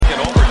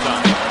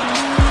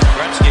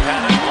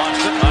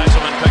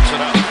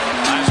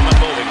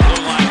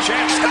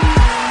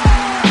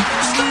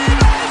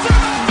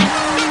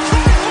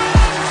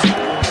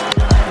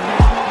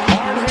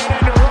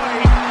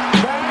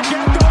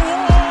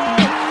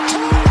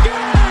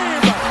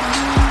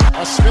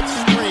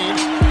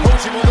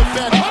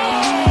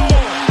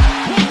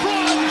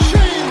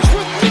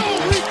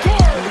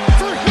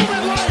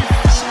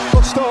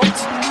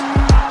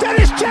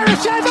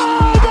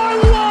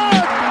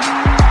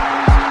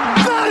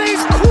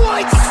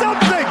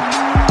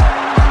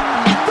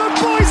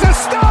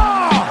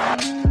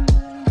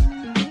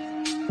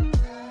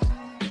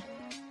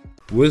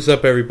What's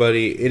up,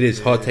 everybody? It is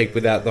Hot Take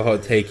Without the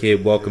Hot Take here.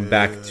 Welcome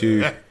back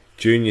to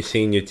Junior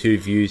Senior 2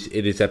 Views.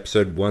 It is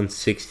episode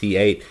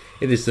 168.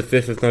 It is the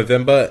 5th of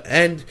November,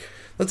 and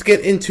let's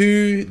get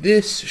into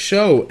this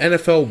show,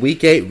 NFL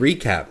Week 8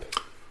 recap.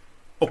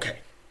 Okay.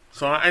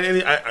 So I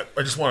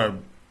just want to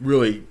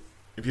really,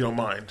 if you don't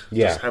mind,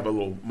 just have a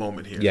little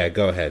moment here. Yeah,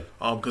 go ahead.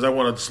 Because I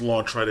want to just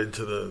launch right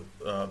into the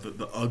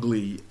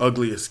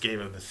ugliest game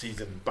of the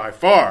season by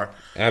far.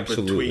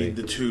 Absolutely. Between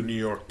the two New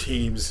York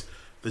teams,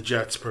 the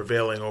Jets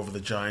prevailing over the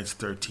Giants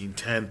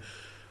 13-10.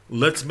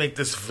 Let's make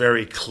this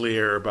very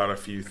clear about a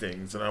few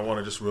things, and I want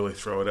to just really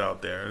throw it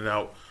out there. And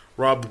now,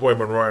 Rob the Boy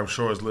Monroy, I'm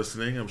sure, is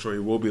listening. I'm sure he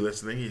will be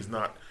listening. He's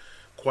not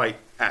quite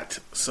at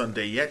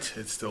Sunday yet.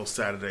 It's still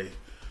Saturday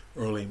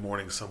early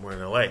morning somewhere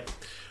in L.A.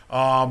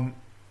 I'm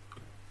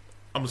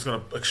just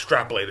going to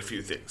extrapolate a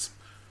few things.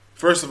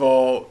 First of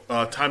all,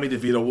 Tommy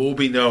DeVito will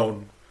be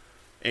known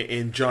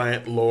in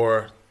Giant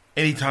lore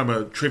anytime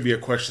a trivia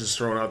question is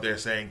thrown out there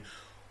saying,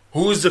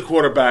 who's the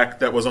quarterback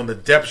that was on the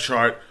depth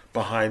chart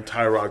behind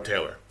Tyrod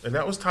Taylor? And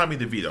that was Tommy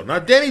DeVito.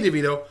 Not Danny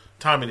DeVito,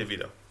 Tommy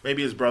DeVito.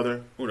 Maybe his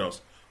brother, who knows.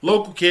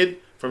 Local kid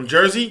from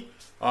Jersey,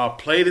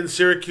 played in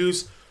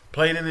Syracuse,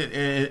 played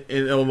in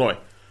Illinois.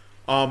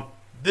 Was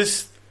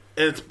this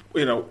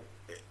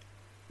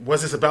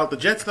about the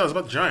Jets? No, it was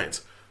about the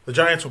Giants. The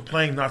Giants were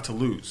playing not to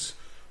lose.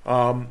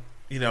 They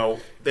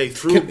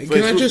threw.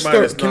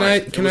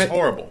 It was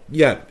horrible.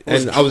 Yeah,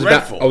 and I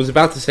was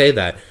about to say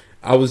that.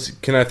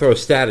 Can I throw a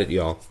stat at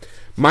y'all?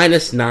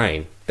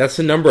 -9. That's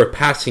the number of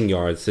passing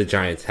yards the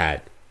Giants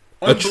had.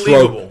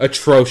 Unbelievable.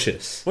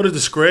 Atrocious. What a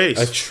disgrace.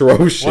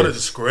 Atrocious. What a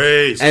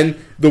disgrace. And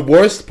the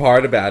worst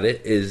part about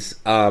it is,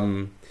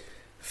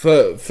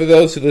 for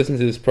those who listen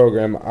to this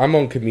program, I'm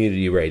on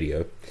community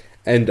radio.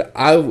 And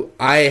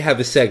I have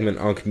a segment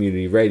on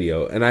community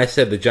radio, and I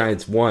said the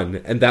Giants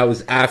won, and that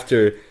was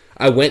after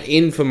I went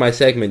in for my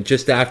segment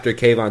just after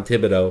Kayvon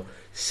Thibodeau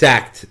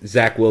sacked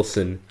Zach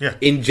Wilson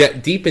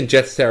deep in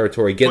Jets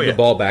territory, getting the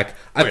ball back.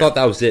 I thought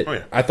that was it.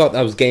 I thought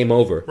that was game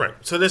over. Right.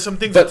 So there's some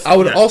things. But I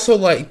would also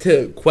like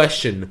to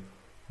question,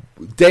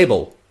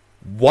 Dable,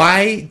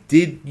 why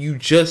did you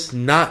just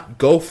not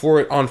go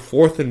for it on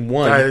 4th and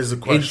 1? That is the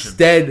question.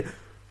 Instead,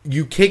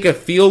 you kick a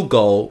field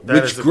goal,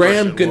 which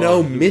Graham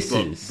Gano misses.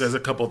 Look, there's a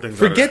couple things.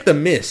 Forget the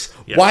miss.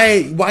 Yeah.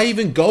 Why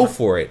even go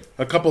for it?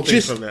 A couple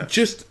things from that.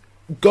 Just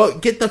go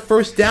get the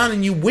first down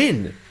and you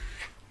win.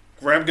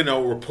 Graham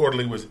Gano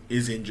reportedly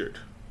is injured.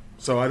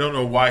 So I don't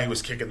know why he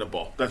was kicking the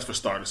ball. That's for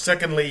starters.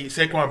 Secondly,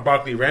 Saquon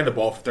Barkley ran the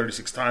ball for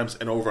 36 times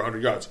and over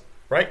 100 yards.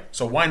 Right?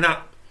 So why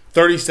not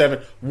 37,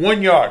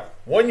 1 yard,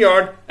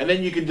 and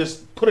then you can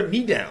just put a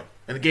knee down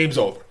and the game's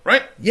over.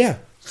 Right? Yeah.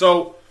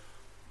 So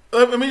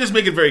let me just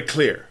make it very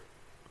clear.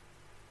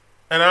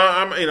 And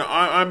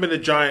I've been a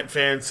Giant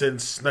fan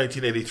since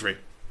 1983.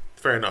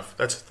 Fair enough.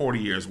 That's 40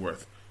 years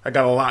worth. I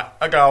got a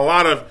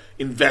lot of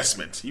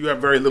investment. You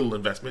have very little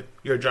investment.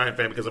 You're a Giant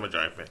fan because I'm a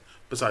Giant fan.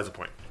 Besides the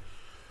point.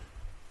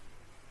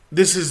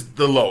 This is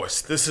the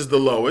lowest.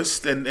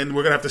 And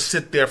we're going to have to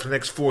sit there for the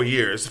next 4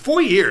 years. 4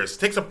 years.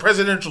 It takes a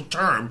presidential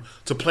term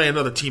to play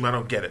another team. I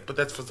don't get it. But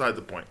that's beside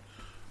the point.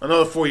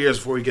 Another 4 years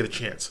before we get a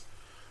chance.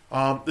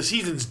 The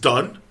season's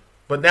done.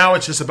 But now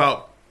it's just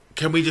about,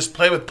 can we just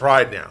play with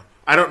pride now?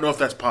 I don't know if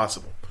that's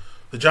possible.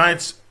 The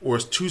Giants were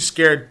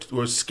scared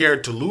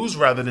to lose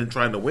rather than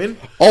trying to win.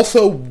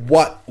 Also,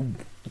 what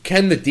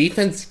can the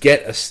defense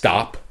get a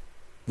stop?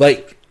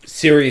 Like,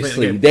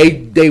 seriously,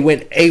 they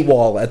went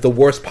AWOL at the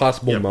worst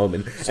possible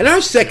moment. And our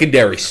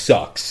secondary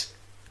sucks.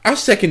 Our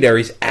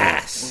secondary's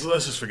ass. Well,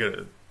 let's just forget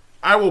it.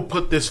 I will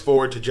put this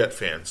forward to Jet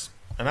fans,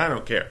 and I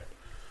don't care.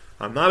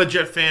 I'm not a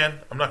Jet fan.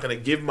 I'm not going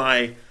to give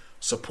my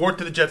support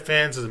to the Jet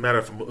fans as a matter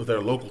of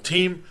their local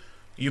team.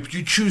 You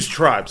choose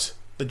tribes.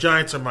 The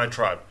Giants are my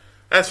tribe.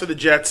 As for the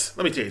Jets,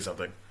 let me tell you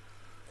something.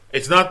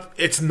 It's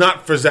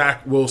not for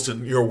Zach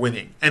Wilson you're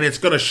winning, and it's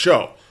going to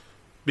show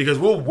because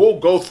we'll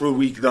go through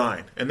Week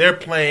 9, and they're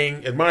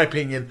playing, in my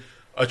opinion,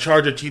 a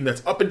Charger team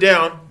that's up and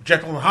down,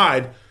 Jekyll and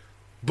Hyde,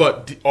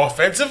 but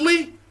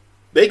offensively,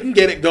 they can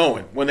get it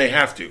going when they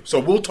have to. So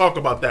we'll talk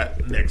about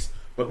that next.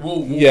 But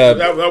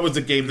that was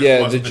the game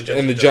that was the Jets.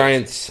 And the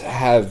Giants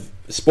have,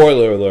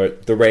 spoiler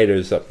alert, the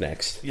Raiders up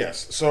next.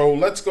 Yes. So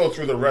let's go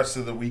through the rest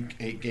of the Week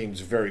 8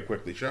 games very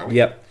quickly, shall we?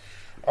 Yep.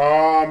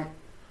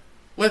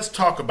 Let's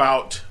talk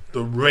about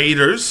the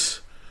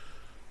Raiders,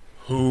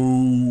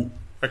 who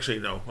actually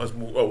no.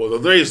 The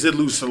Raiders did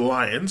lose to the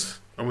Lions,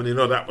 and we didn't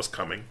know that was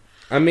coming.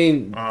 I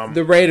mean,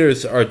 the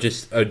Raiders are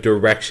just a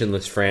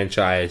directionless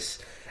franchise,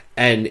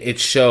 and it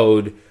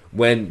showed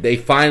when they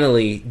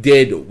finally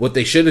did what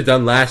they should have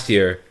done last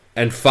year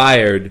and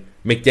fired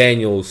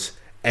McDaniels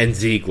and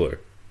Ziegler,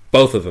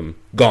 both of them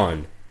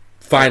gone.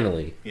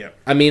 Finally, yeah.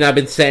 I mean, I've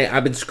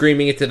been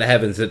screaming it to the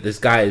heavens that this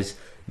guy is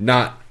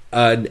not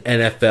an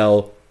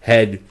NFL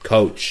head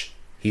coach.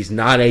 He's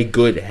not a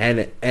good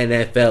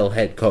NFL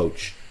head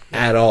coach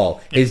at all.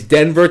 His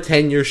Denver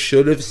tenure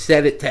should have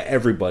said it to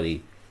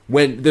everybody.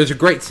 When there's a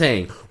great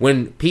saying,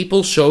 when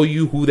people show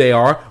you who they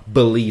are,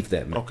 believe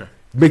them. Okay.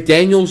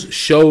 McDaniels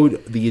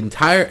showed the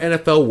entire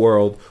NFL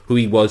world who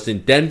he was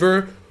in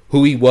Denver,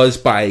 who he was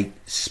by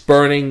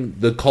spurning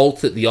the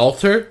Colts at the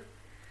altar.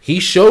 He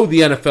showed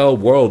the NFL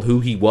world who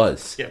he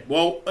was. Yeah,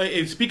 well,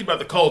 speaking about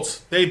the Colts,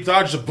 they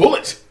dodged a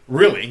bullet,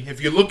 really,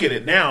 if you look at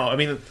it now. I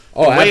mean,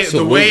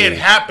 the way it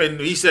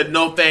happened, he said,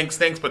 no thanks,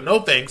 but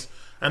no thanks.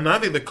 And I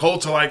think the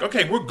Colts are like,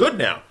 okay, we're good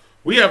now.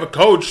 We have a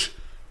coach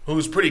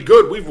who's pretty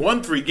good. We've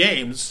won 3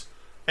 games.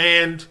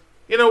 And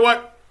you know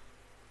what?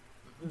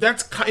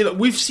 That's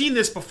we've seen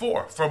this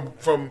before from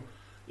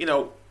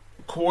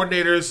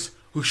coordinators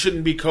who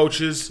shouldn't be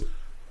coaches,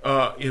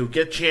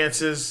 get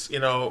chances.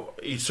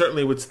 You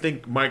certainly would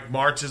think Mike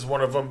Martz is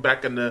one of them.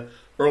 Back in the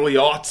early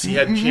aughts, he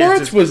had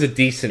chances. Martz was a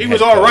decent. He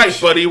was all right,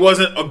 but he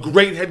wasn't a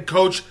great head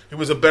coach. He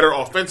was a better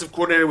offensive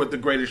coordinator with the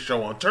greatest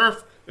show on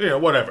turf.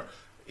 Whatever.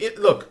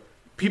 Look,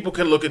 people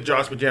can look at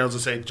Josh McDaniels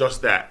and say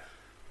just that.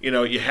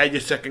 You had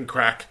your second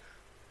crack.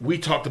 We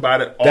talked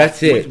about it off.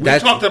 That's it. We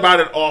talked about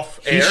it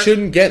off air. He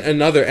shouldn't get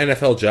another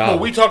NFL job.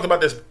 No, we talked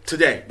about this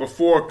today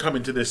before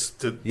coming to this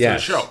to the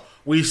show.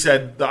 We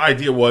said the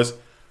idea was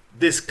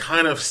this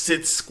kind of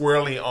sits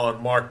squarely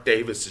on Mark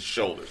Davis's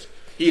shoulders.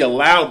 He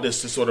allowed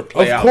this to sort of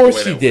play out. Of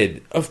course he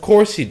did. Of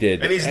course he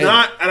did. And he's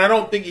not. And I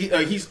don't think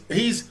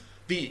he's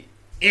the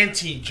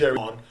anti-Jerry.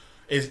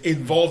 Is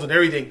involved in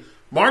everything.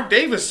 Mark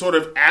Davis sort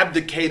of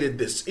abdicated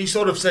this. He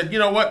sort of said, you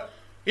know what?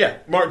 Yeah,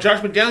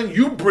 Josh McDaniels,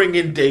 you bring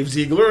in Dave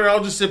Ziegler, and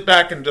I'll just sit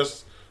back and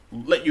just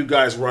let you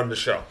guys run the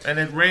show. And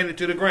then ran it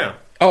to the ground.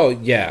 Oh,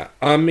 yeah.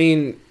 I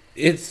mean,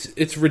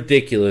 it's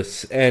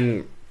ridiculous.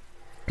 And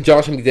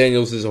Josh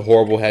McDaniels is a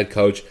horrible head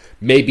coach.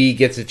 Maybe he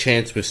gets a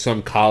chance with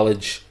some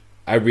college.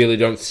 I really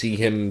don't see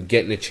him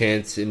getting a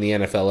chance in the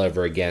NFL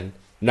ever again.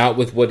 Not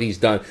with what he's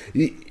done.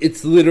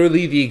 It's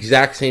literally the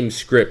exact same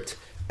script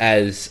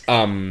as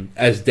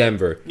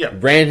Denver. Yeah.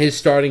 Ran his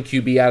starting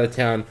QB out of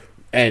town,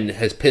 and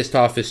has pissed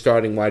off his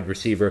starting wide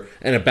receiver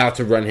and about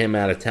to run him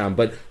out of town.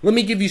 But let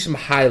me give you some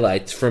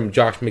highlights from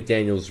Josh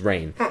McDaniels'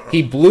 reign.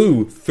 He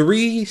blew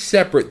 3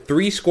 separate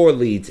 3-score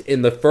leads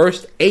in the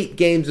first 8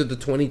 games of the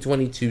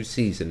 2022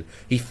 season.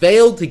 He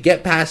failed to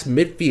get past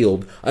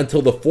midfield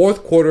until the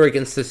 4th quarter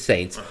against the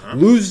Saints,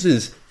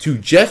 loses to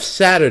Jeff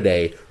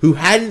Saturday, who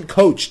hadn't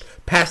coached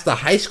past the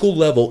high school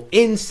level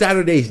in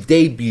Saturday's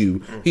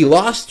debut. He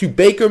lost to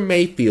Baker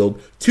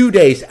Mayfield 2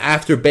 days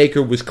after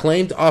Baker was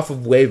claimed off of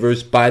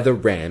waivers by the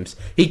Rams.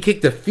 He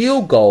kicked a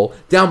field goal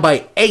down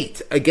by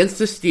 8 against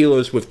the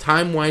Steelers with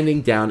time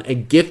winding down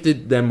and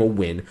gifted them a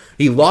win.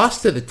 He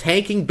lost to the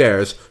tanking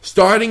Bears,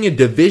 starting a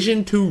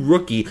Division II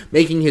rookie,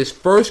 making his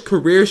first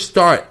career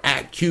start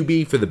at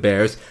QB for the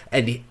Bears,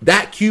 and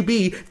that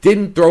QB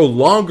didn't throw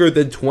longer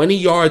than 20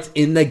 yards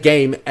in the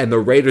game, and the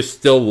Raiders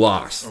still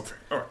lost. Okay.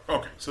 All right.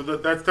 Okay. So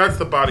that's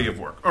the body of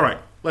work. All right.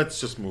 Let's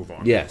just move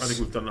on. Yes. I think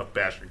we've done enough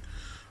bashing.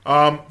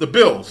 The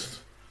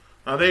Bills.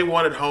 Now, they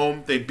won at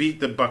home. They beat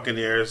the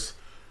Buccaneers.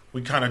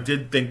 We kind of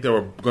did think they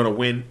were going to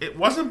win. It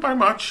wasn't by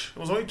much. It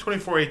was only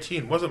 24-18.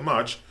 It wasn't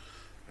much.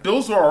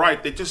 Bills were all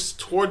right. They just,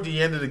 toward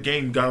the end of the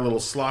game, got a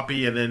little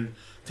sloppy, and then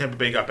Tampa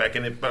Bay got back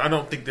in it. But I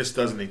don't think this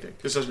does anything.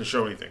 This doesn't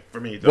show anything for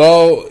me. It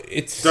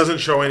doesn't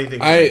show anything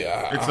for me.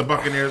 It's the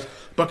Buccaneers.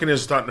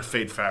 Buccaneers are starting to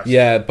fade fast.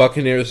 Yeah,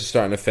 Buccaneers are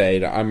starting to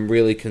fade. I'm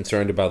really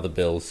concerned about the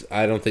Bills.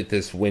 I don't think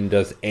this win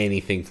does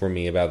anything for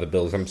me about the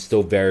Bills. I'm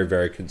still very,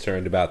 very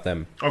concerned about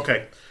them.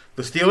 Okay.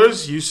 The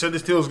Steelers, you said the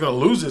Steelers were going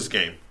to lose this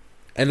game.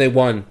 And they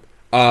won.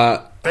 They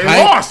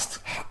lost.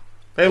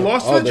 They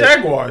lost to the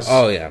Jaguars.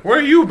 Oh, yeah.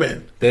 Where you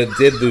been? They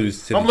did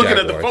lose to the Jaguars. I'm looking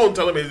at the phone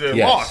telling me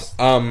they lost.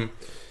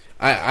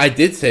 I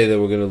did say they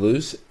were going to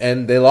lose,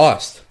 and they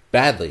lost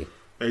badly.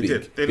 They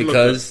did. They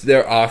because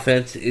their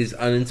offense is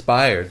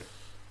uninspired.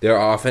 Their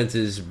offense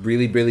is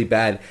really, really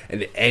bad.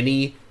 And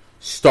any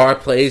star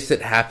plays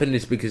that happen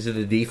is because of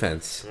the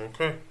defense.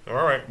 Okay.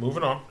 All right.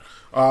 Moving on.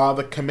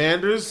 The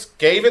Commanders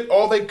gave it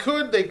all they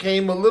could. They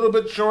came a little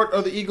bit short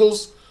of the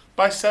Eagles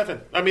by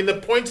 7. I mean, the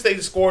points they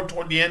scored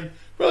toward the end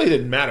really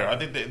didn't matter. I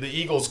think the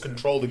Eagles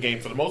controlled the game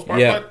for the most part.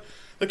 Yeah. But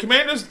the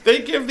Commanders, they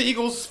give the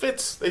Eagles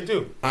fits. They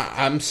do.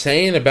 I'm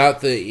saying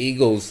about the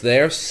Eagles,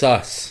 they're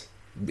sus.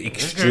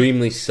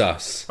 Extremely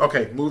sus.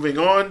 Okay. Moving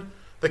on.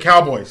 The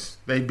Cowboys,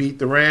 they beat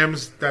the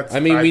Rams.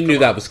 We knew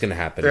that was going to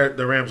happen.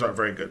 The Rams aren't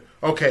very good.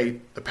 Okay,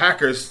 the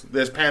Packers,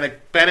 there's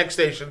panic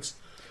stations.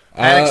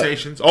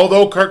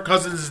 Although Kirk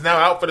Cousins is now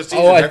out for the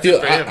season, that's it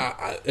for him.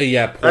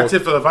 That's it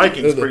for the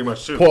Vikings, pretty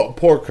much, too.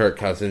 Poor Kirk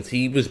Cousins.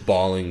 He was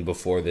balling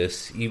before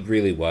this. He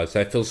really was.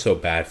 I feel so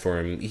bad for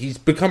him. He's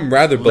become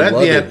rather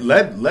beloved.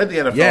 Led the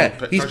NFL.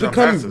 Yeah, he's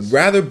become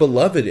rather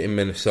beloved in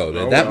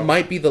Minnesota. That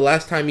might be the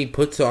last time he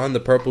puts on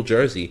the purple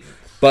jersey.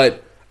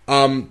 But,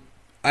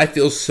 I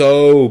feel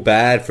so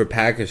bad for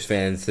Packers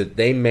fans that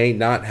they may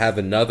not have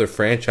another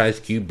franchise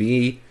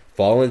QB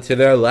fall into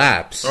their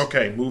laps.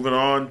 Okay, moving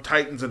on.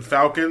 Titans and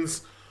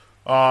Falcons.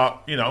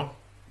 Levis.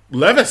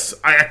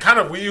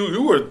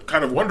 You were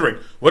kind of wondering,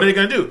 what are they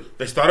going to do?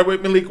 They started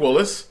with Malik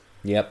Willis.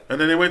 Yep.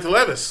 And then they went to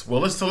Levis.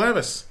 Willis to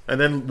Levis.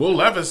 And then Will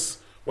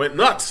Levis went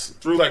nuts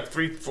through like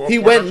 3-4. He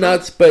went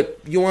nuts, but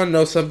you want to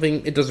know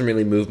something? It doesn't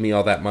really move me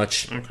all that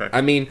much. Okay.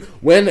 I mean,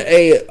 when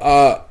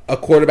a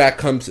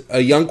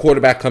young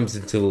quarterback comes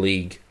into the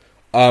league,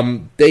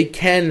 they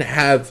can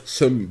have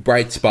some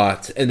bright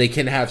spots and they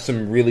can have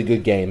some really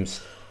good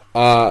games.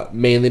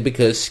 Mainly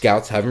because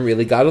scouts haven't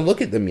really got to look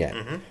at them yet.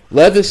 Mm-hmm.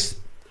 Levis,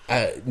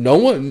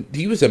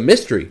 he was a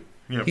mystery.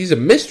 Yep. He's a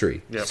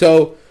mystery. Yep.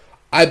 So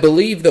I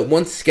believe that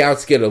once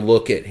scouts get a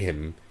look at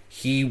him,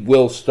 his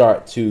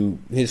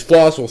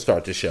flaws will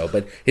start to show.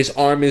 But his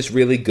arm is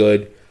really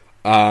good.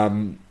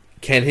 Can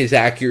his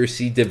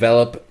accuracy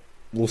develop?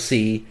 We'll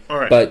see. All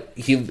right. But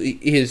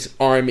his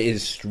arm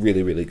is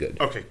really, really good.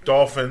 Okay,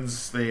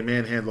 Dolphins, they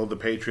manhandled the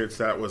Patriots.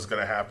 That was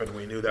going to happen.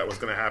 We knew that was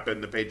going to happen.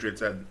 The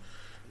Patriots had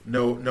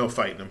no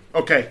fighting them.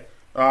 Okay.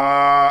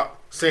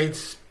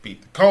 Saints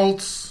beat the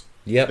Colts.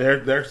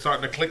 Yep. They're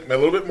starting to click a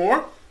little bit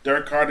more.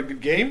 Derek Carr had a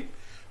good game.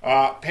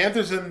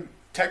 Panthers and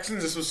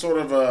Texans, this was sort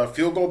of a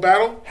field goal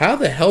battle. How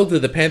the hell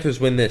did the Panthers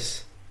win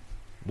this?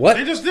 What?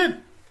 They just did.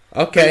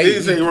 Okay.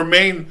 They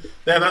remain.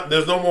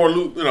 There's no more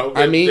loot.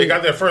 They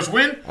got their first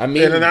win.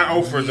 They're not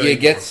over. You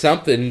get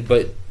something,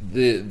 but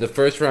the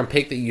first round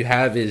pick that you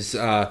have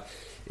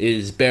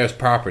is Bears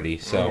property.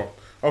 So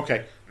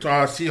okay.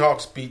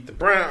 Seahawks beat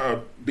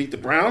the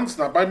Browns,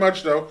 not by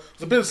much though. It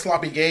was a bit of a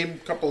sloppy game,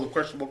 a couple of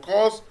questionable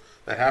calls.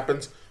 That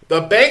happens.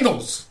 The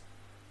Bengals.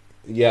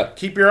 Yep.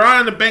 Keep your eye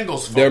on the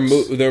Bengals,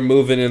 folks. They're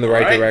moving in the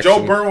right direction.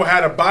 Joe Burrow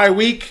had a bye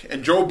week,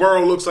 and Joe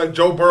Burrow looks like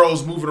Joe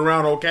Burrow's moving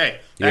around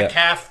okay. That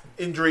calf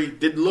injury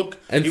didn't look.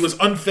 He was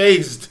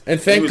unfazed. And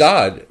thank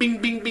God. Bing,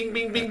 bing, bing,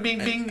 bing, bing, bing,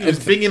 bing. He was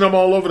binging them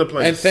all over the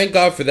place. And thank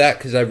God for that,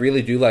 because I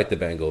really do like the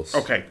Bengals.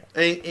 Okay.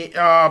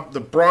 The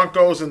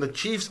Broncos and the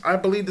Chiefs, I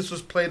believe this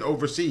was played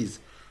overseas.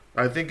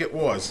 I think it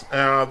was.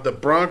 The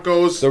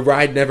Broncos... The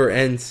ride never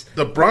ends.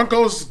 The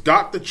Broncos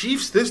got the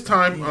Chiefs this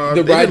time.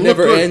 The ride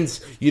never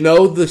ends. You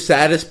know the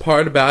saddest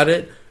part about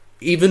it?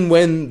 Even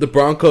when the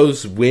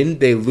Broncos win,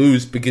 they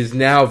lose because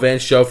now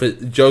Vance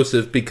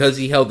Joseph, because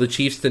he held the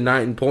Chiefs to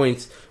 9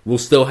 points, will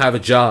still have a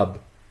job.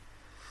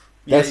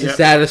 That's the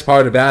saddest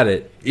part about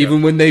it. Yeah.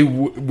 Even when they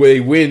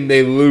win,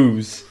 they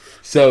lose.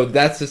 So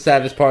that's the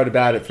saddest part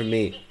about it for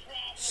me.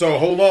 So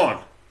hold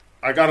on.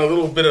 I got a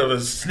little bit of a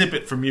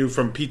snippet from you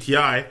from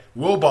PTI.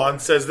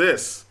 Wilbon says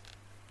this.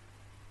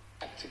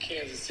 To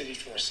Kansas City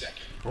for a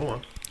second. Hold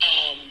on.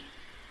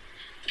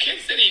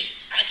 Kansas City,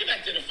 I can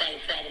identify a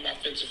problem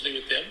offensively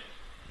with them.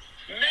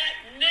 Matt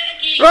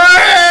Nagy.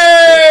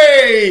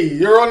 Hey!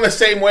 You're on the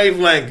same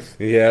wavelength.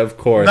 Yeah, of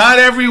course.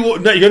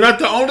 You're not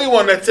the only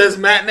one that says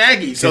Matt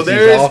Nagy. So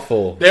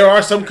there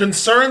are some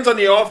concerns on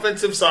the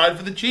offensive side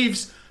for the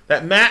Chiefs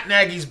that Matt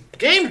Nagy's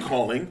game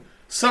calling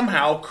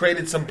somehow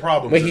created some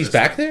problems. Wait, he's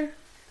back there?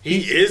 He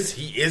is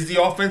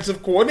the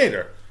offensive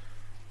coordinator.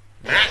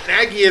 Matt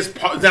Nagy is...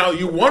 Now,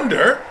 you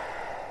wonder,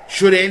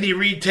 should Andy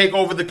Reid take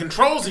over the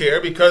controls here?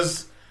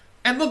 Because...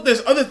 And look,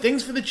 there's other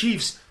things for the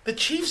Chiefs. The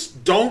Chiefs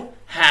don't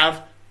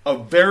have a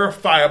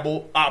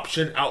verifiable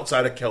option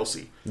outside of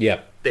Kelsey.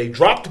 Yep. They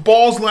dropped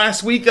balls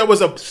last week. That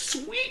was a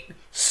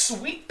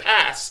sweet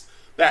pass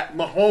that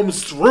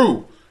Mahomes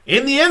threw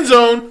in the end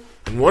zone,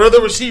 and one of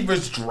the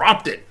receivers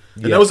dropped it.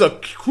 And that was a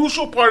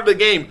crucial part of the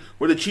game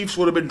where the Chiefs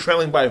would have been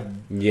trailing by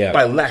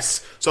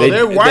less. So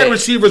their wide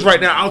receivers right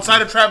now,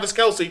 outside of Travis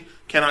Kelce,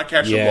 cannot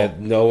catch the ball. Yeah,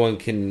 no one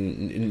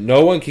can get open.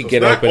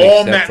 It's not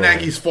all Matt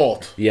Nagy's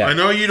fault. Yeah. I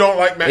know you don't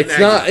like Matt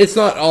Nagy. It's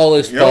not all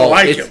his fault. You don't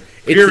like him.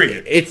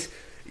 Period.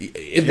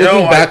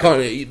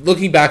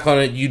 Looking back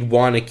on it, you'd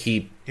want to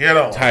keep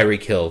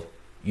Tyreek Hill.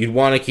 You'd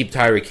want to keep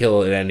Tyreek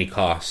Hill at any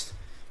cost.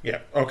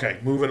 Yeah. Okay.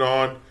 Moving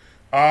on.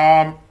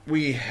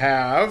 We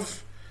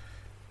have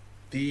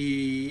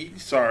the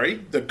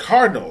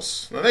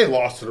Cardinals. Now they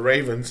lost to the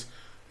Ravens.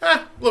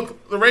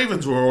 Look, the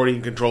Ravens were already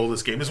in control of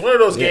this game. It's one of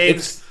those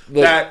games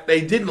that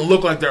they didn't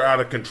look like they're out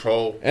of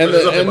control. And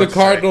the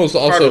Cardinals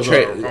also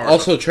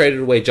traded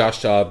away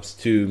Josh Jacobs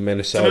to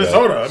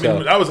Minnesota.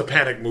 That was a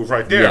panic move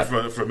right there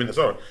for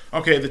Minnesota.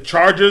 Okay, the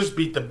Chargers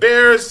beat the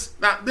Bears.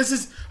 Now, this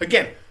is,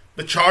 again,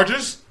 the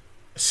Chargers,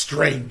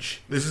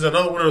 strange. This is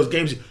another one of those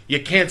games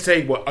you can't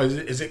say,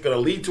 is it going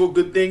to lead to a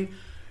good thing?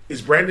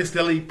 Is Brandon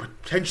Staley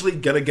potentially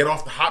going to get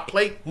off the hot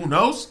plate? Who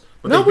knows?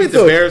 Not with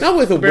a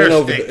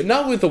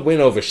win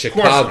over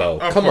Chicago.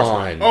 Come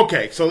on. Not.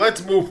 Okay, so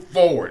let's move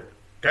forward.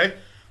 Okay,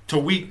 to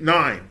week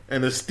 9,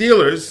 and the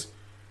Steelers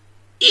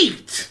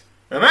eked,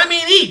 and I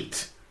mean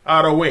eked,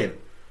 out a win.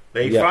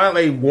 They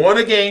finally won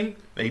a game.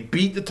 They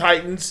beat the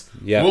Titans.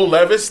 Yep. Will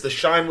Levis, the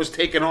shine was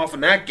taken off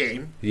in that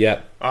game.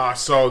 Yep.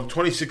 So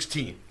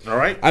 2016. All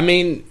right. I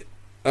mean,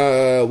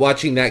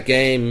 watching that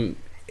game,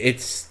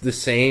 it's the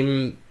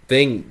same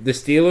thing. The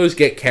Steelers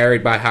get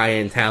carried by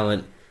high-end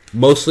talent.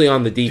 Mostly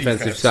on the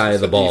defensive side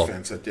of the ball.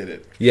 Defense that did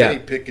it. Yeah.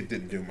 Kenny Pickett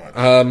didn't do much.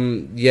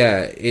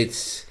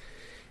 It's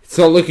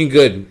not looking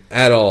good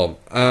at all.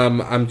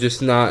 I'm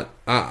just not.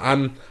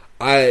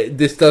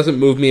 This doesn't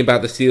move me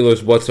about the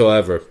Steelers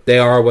whatsoever. They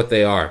are what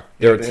they are.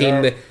 They're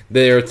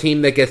a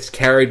team that gets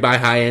carried by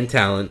high end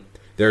talent.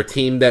 They're a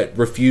team that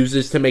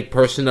refuses to make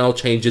personnel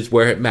changes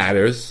where it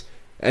matters,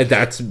 and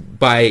that's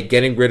by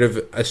getting rid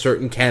of a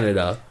certain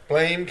Canada.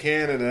 Blame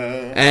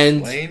Canada.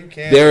 And Blame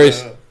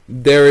Canada.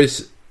 there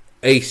is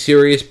a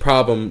serious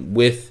problem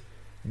with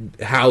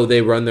how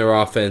they run their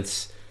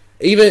offense,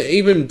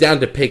 even down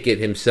to Pickett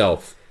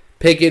himself.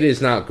 Pickett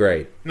is not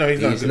great. No,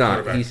 he's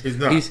not.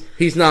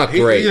 He's not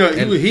great.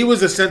 He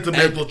was a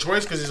sentimental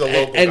choice because he's a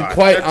local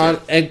guy.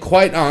 And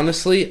quite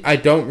honestly, I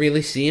don't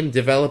really see him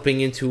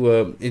developing into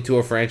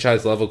a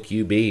franchise level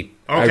QB.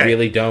 Okay. I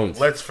really don't.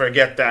 Let's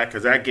forget that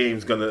because that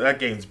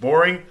game's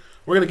boring.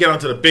 We're gonna get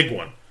onto the big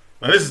one.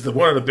 Now this is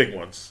one of the big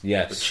ones.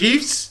 Yes. The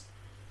Chiefs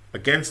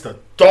against the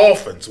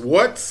Dolphins.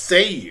 What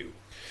say you?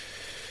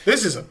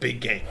 This is a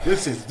big game.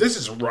 This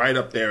is right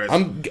up there.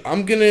 I'm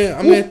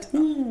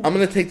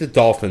gonna take the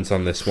Dolphins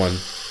on this one.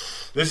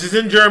 This is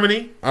in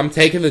Germany. I'm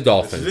taking the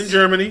Dolphins. This is in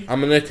Germany.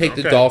 I'm gonna take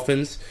the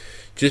Dolphins,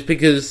 just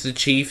because the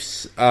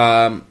Chiefs.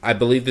 I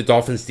believe the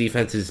Dolphins'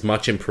 defense is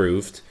much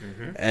improved,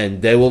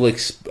 and they will.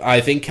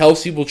 I think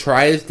Kelsey will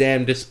try his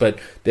damnedest, but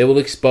they will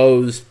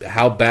expose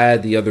how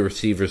bad the other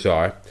receivers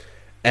are.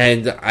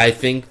 And I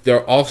think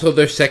their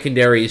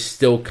secondary is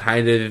still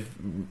kind of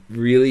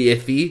really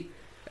iffy.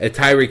 At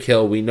Tyreek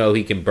Hill, we know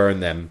he can burn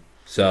them.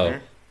 So,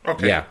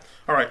 okay, yeah.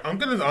 All right, I'm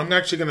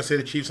actually gonna say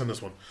the Chiefs on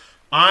this one.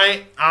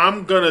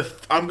 I'm gonna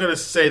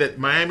say that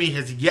Miami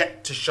has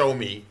yet to show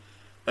me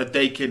that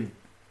they can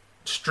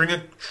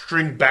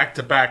string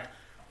back-to-back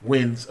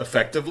wins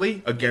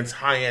effectively against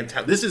high-end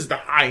talent. This is the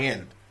high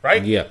end,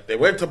 right? Yeah. They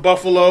went to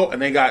Buffalo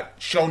and they got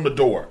shown the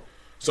door.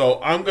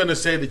 So I'm gonna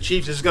say the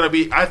Chiefs is gonna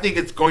be. I think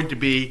it's going to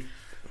be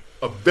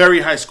a very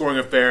high-scoring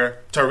affair.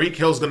 Tyreek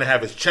Hill's gonna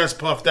have his chest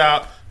puffed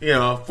out.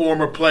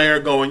 Former player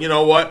going, you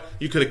know what?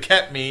 You could have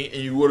kept me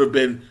and you would have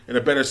been in a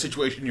better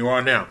situation you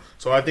are now.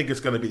 So I think it's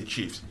going to be the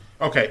Chiefs.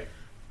 Okay,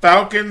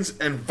 Falcons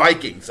and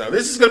Vikings. Now,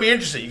 this is going to be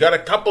interesting. You got a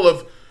couple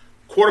of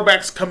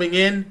quarterbacks coming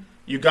in.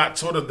 You got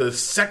sort of the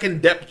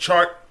second depth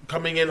chart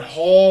coming in,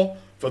 Hall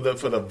for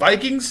the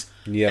Vikings.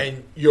 Yeah.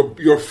 And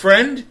your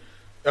friend,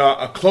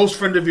 a close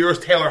friend of yours,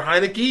 Taylor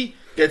Heineke,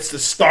 gets the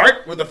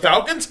start with the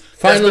Falcons.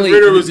 Finally, Desmond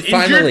Ridder was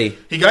injured.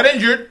 He got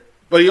injured.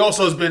 But he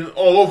also has been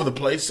all over the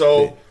place.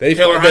 So they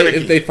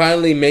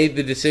finally made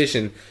the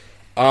decision,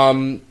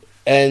 and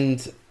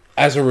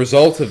as a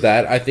result of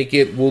that, I think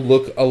it will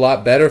look a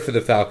lot better for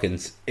the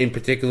Falcons, in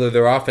particular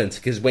their offense.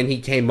 Because when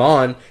he came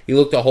on, he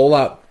looked a whole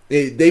lot.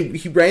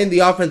 He ran the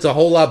offense a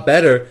whole lot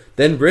better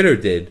than Ridder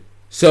did.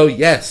 So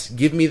yes,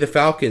 give me the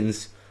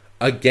Falcons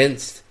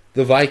against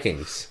the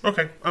Vikings.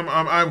 Okay,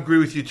 I agree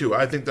with you too.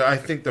 I think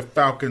the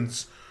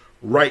Falcons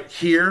right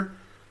here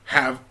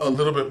have a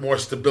little bit more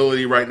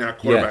stability right now.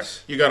 Quarterback,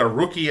 yes. You got a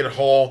rookie in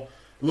Hall.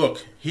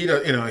 Look, he's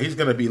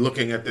going to be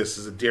looking at this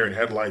as a deer in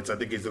headlights. I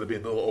think he's going to be a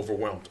little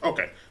overwhelmed.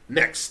 Okay,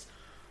 next,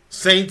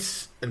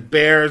 Saints and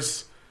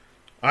Bears.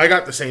 I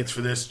got the Saints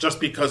for this just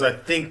because I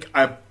think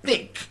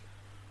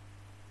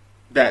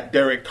that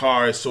Derek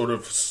Carr is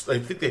I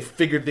think they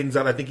figured things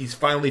out. I think he's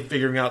finally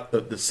figuring out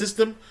the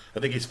system. I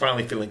think he's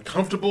finally feeling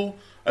comfortable.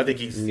 I think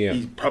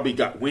he's probably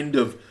got wind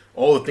of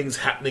all the things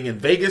happening in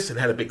Vegas and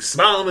had a big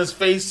smile on his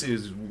face. He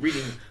was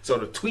reading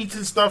sort of tweets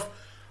and stuff.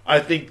 I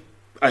think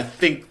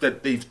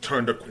that they've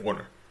turned a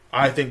corner.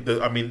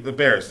 The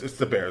Bears. It's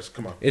the Bears.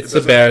 Come on. It's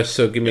the Bears,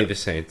 so give me the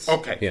Saints.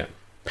 Okay. Yeah.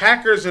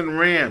 Packers and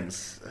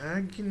Rams.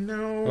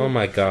 Oh,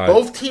 my God.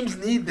 Both teams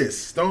need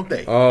this, don't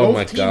they? Oh,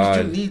 my God. Both teams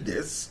do need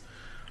this.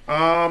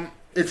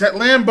 It's at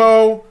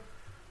Lambeau.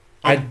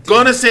 I'm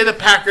going to say the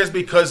Packers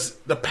because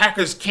the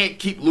Packers can't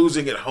keep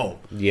losing at home.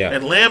 Yeah.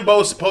 And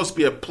Lambeau's supposed to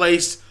be a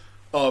place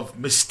of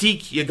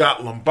mystique. You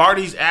got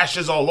Lombardi's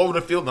ashes all over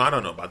the field. No, I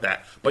don't know about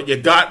that. But you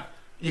got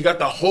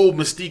the whole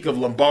mystique of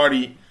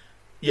Lombardi.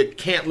 You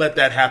can't let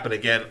that happen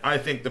again. I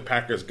think the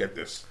Packers get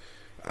this.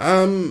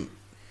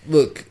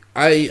 Look,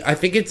 I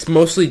think it's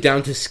mostly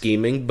down to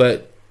scheming,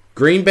 but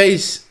Green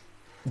Bay's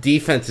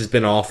defense has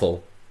been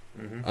awful.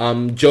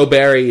 Mm-hmm. Joe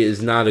Barry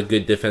is not a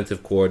good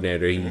defensive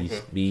coordinator.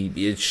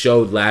 It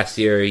showed last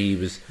year. He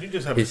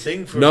just have a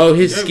thing for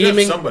his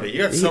scheming.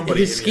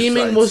 His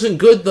scheming wasn't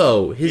good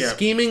though. His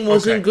scheming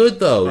wasn't good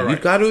though. Right.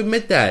 You've got to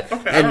admit that.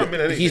 Okay, and I don't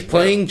admit anything. He's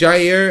playing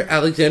Jair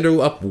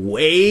Alexander up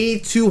way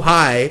too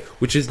high,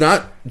 which is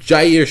not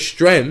Jair's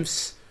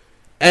strengths.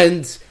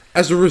 And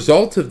as a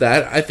result of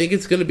that, I think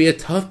it's going to be a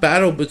tough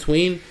battle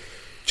between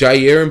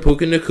Jair and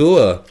Puka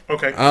Nacua.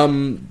 Okay.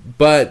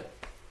 But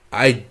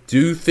I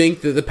do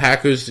think that the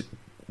Packers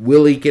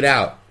will eke it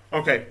out.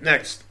 Okay,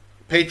 next.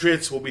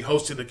 Patriots will be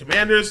hosting the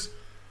Commanders.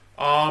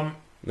 I'm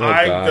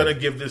gonna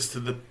give this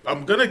to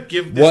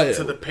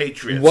the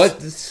Patriots.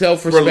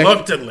 What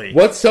reluctantly?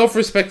 What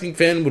self-respecting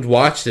fan would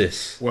watch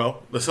this?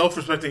 Well, the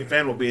self-respecting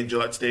fan will be in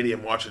Gillette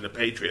Stadium watching the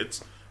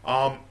Patriots.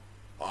 I'm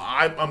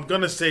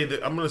gonna say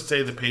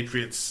the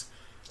Patriots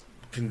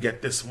can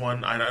get this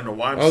one. I don't know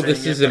why I'm saying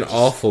this is an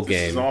awful game.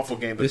 This is an awful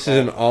game. This is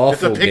an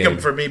awful game. It's a pick 'em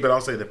for me, but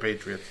I'll say the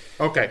Patriots.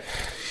 Okay.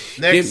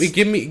 Next.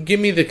 Give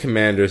me the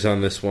Commanders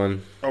on this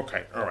one.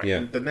 Okay. All right.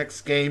 Yeah. The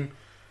next game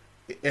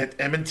at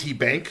M&T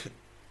Bank,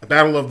 the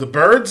Battle of the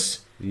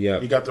Birds.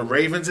 Yeah. You got the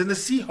Ravens and the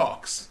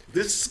Seahawks.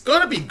 This is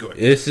gonna be good.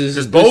 This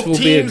will both be a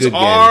teams good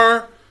game.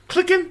 are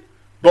clicking.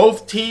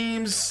 both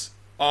teams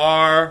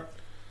are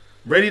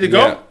ready to go.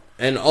 Yeah.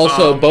 And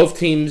also, both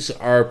teams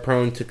are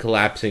prone to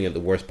collapsing at the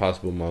worst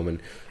possible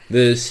moment.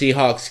 The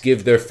Seahawks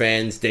give their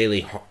fans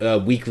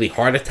weekly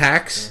heart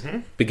attacks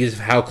because of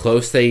how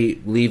close they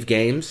leave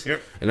games.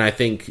 Yep. And I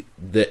think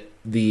that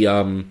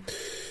the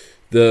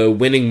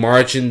winning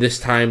margin this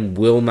time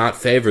will not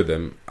favor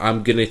them.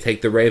 I'm going to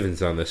take the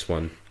Ravens on this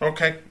one.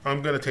 Okay,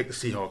 I'm going to take the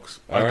Seahawks.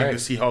 I All think right.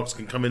 the Seahawks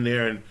can come in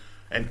there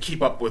and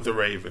keep up with the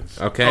Ravens.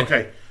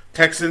 Okay.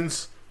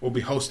 Texans will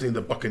be hosting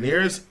the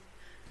Buccaneers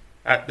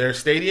at their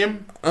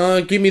stadium.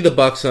 Give me the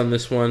Bucks on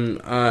this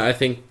one. I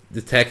think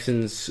the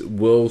Texans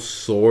will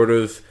sort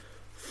of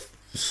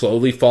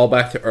slowly fall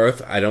back to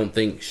earth. I don't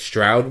think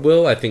Stroud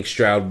will. I think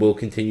Stroud will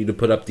continue to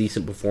put up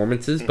decent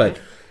performances, but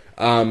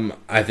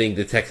I think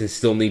the Texans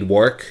still need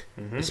work,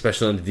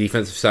 especially on the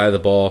defensive side of the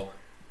ball.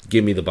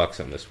 Give me the Bucks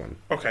on this one.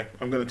 Okay,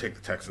 I'm going to take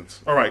the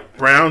Texans. All right,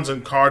 Browns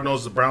and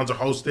Cardinals. The Browns are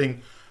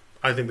hosting.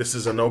 I think this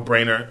is a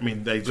no-brainer. I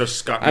mean, they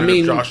just got rid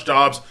of Josh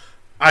Dobbs.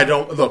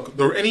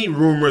 Any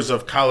rumors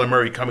of Kyler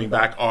Murray coming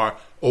back are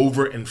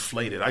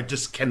overinflated. I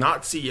just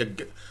cannot see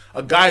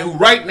a guy who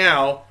right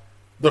now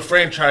the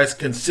franchise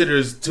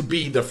considers to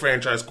be the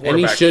franchise quarterback.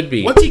 And he should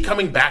be. What's he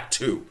coming back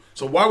to?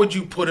 So why would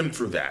you put him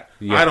through that?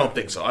 Yeah. I don't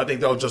think so. I think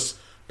they'll just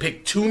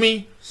pick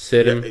Toomey.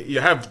 Sit him.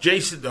 You have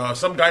Jason,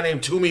 some guy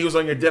named Toomey who's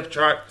on your depth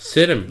chart.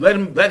 Sit him.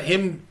 Let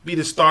him be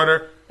the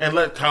starter, and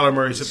let Kyler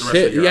Murray sit the rest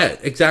of the year. Yeah,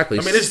 exactly.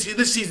 I mean,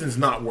 this season's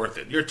not worth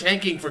it. You're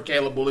tanking for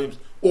Caleb Williams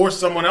or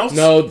someone else.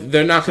 No,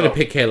 they're not going to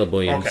pick Caleb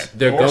Williams. Okay,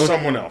 They're or going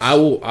someone else.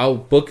 I'll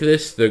book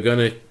this. They're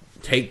going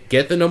to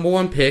get the number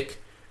one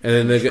pick,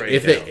 and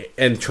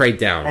then trade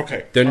down.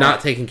 Okay, they're all not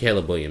right. taking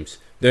Caleb Williams.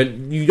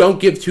 You don't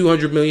give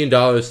 $200 million to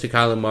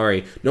Kyler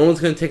Murray. No one's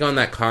going to take on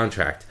that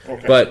contract.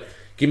 Okay. But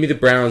give me the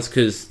Browns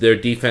because their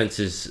defense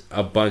is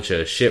a bunch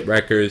of shit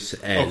wreckers,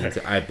 and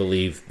I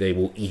believe they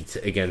will eat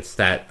against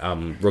that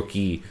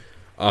rookie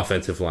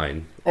offensive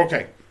line.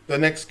 Okay, the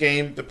next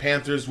game, the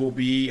Panthers will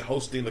be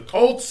hosting the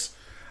Colts.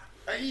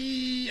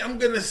 I'm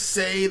going to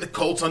say the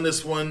Colts on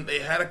this one. They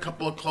had a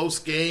couple of close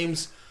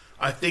games.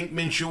 I think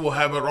Minshew will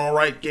have an all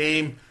right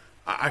game.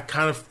 I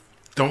kind of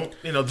don't,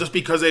 just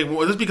because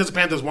the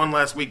Panthers won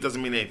last week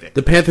doesn't mean anything.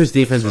 The Panthers'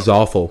 defense is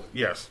awful.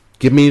 Yes.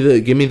 Give me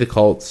the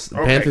Colts. The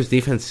Okay. Panthers'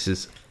 defense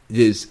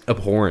is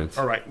abhorrent.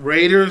 All right,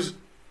 Raiders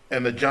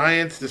and the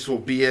Giants. This will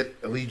be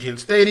at Allegiant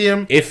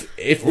Stadium. If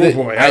I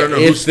don't know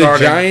who's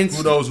starting.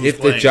 Who knows who's the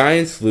playing.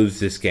 Giants lose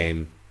this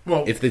game,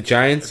 Well, if the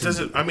Giants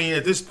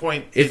at this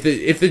point, if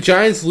the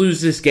Giants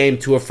lose this game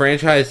to a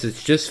franchise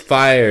that's just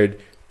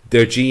fired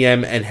their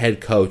GM and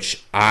head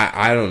coach,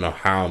 I don't know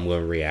how I'm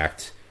going to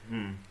react.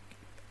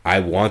 I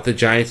want the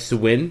Giants to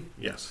win.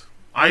 yes,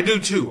 I do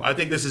too. I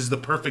think this is the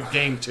perfect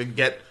game to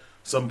get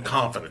some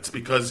confidence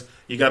because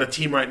you got a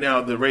team right now.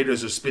 The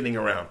Raiders are spinning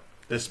around.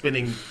 They're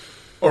spinning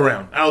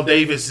around. Al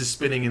Davis is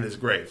spinning in his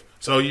grave.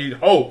 So you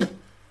hope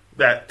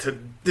that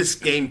this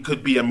game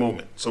could be a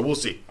moment. So we'll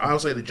see. I'll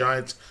say the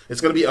Giants.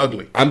 It's going to be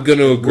ugly. I'm going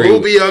to agree. Will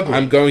be ugly.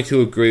 I'm going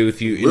to agree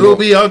with you. Will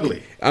be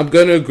ugly. I'm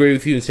going to agree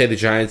with you and say the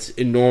Giants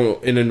in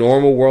a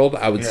normal world.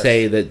 I would Yes.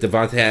 say that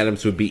Devontae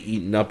Adams would be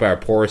eaten up by our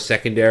poorest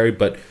secondary,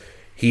 but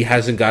he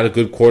hasn't got a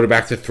good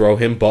quarterback to throw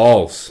him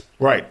balls.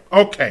 Right.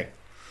 Okay.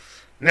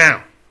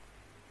 Now,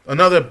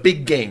 another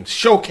big game,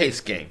 showcase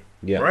game.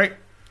 Yeah. Right?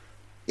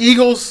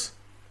 Eagles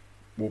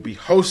will be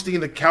hosting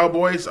the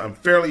Cowboys. I'm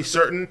fairly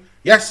certain.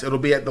 Yes, it'll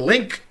be at the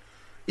Link.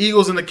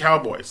 Eagles and the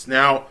Cowboys.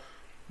 Now,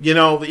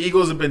 the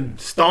Eagles have been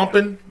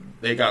stomping.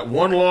 They got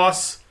one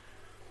loss.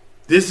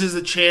 This is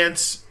a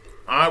chance.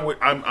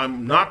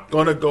 I'm not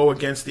going to go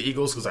against the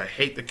Eagles because I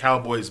hate the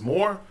Cowboys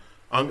more.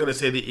 I'm going to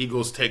say the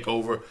Eagles take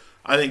over.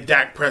 I think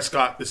Dak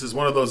Prescott, this is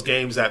one of those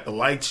games that the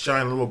lights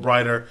shine a little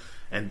brighter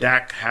and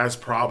Dak has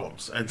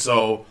problems. And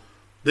so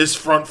this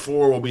front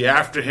four will be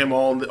after him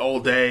all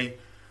day.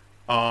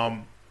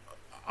 I'm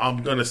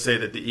going to say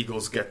that the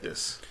Eagles get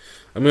this.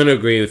 I'm going to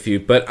agree with you,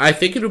 but I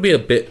think it'll be a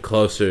bit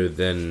closer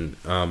than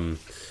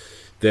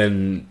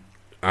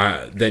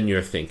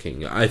you're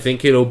thinking. I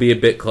think it'll be a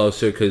bit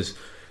closer because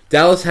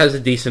Dallas has a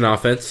decent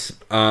offense,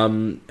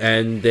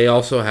 and they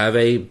also have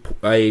a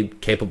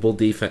capable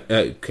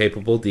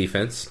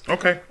defense.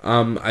 Okay.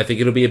 I think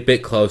it'll be a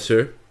bit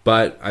closer,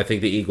 but I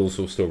think the Eagles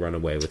will still run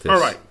away with this. All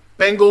right.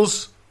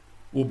 Bengals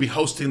will be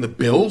hosting the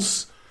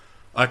Bills.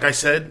 Like I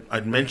said,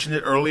 I'd mentioned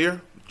it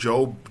earlier.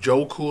 Joe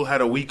Cool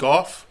had a week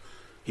off.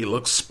 He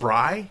looks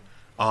spry.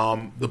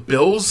 The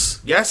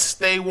Bills, yes,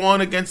 they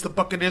won against the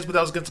Buccaneers, but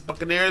that was against the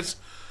Buccaneers.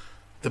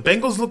 The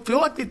Bengals feel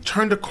like they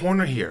turned a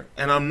corner here,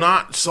 and I'm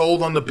not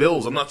sold on the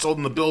Bills. I'm not sold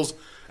on the Bills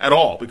at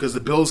all because the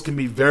Bills can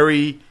be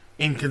very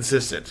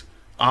inconsistent.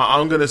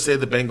 I'm going to say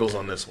the Bengals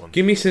on this one.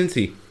 Give me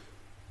Cincy.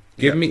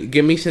 Give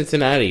me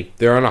Cincinnati.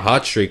 They're on a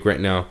hot streak right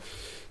now.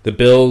 The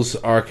Bills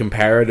are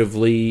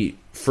comparatively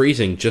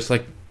freezing, just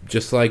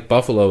like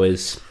Buffalo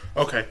is.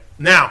 Okay,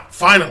 now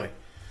finally,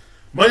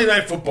 Monday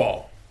Night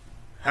Football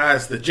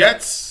has the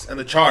Jets and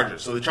the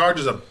Chargers. So the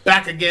Chargers are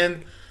back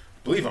again.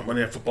 I believe on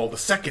Monday Night Football the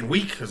second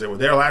week because they were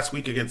there last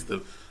week against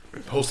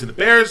hosting the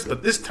Bears.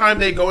 But this time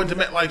they go into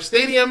MetLife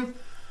Stadium.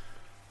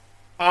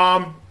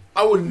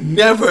 I would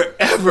never,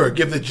 ever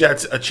give the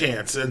Jets a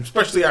chance, and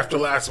especially after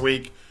last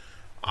week.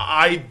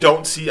 I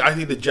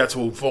think the Jets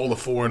will fall to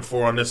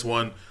 4-4 on this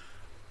one.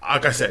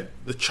 Like I said,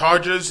 the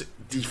Chargers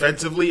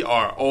defensively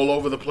are all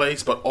over the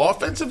place, but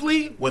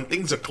offensively, when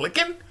things are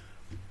clicking,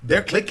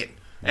 they're clicking.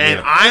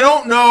 And I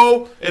don't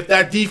know if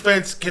that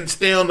defense can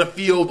stay on the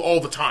field all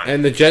the time.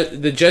 And the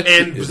Jets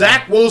and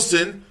Zach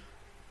Wilson,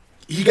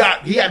 he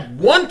had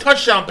one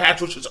touchdown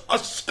pass, which was a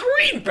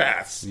screen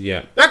pass.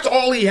 Yeah, that's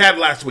all he had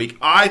last week.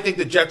 I think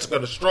the Jets are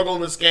going to struggle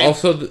in this game.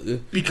 Also,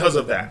 because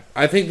of that,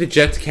 I think the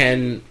Jets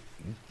can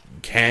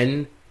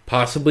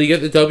possibly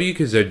get the W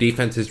because their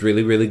defense is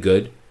really, really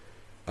good,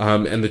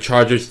 and the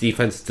Chargers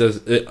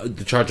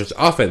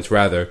offense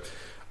rather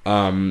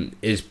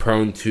is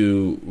prone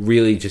to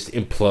really just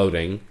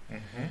imploding.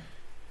 Mm-hmm.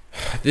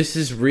 This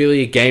is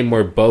really a game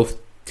where both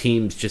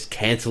teams just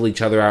cancel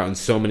each other out in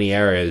so many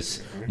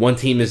areas. Mm-hmm. One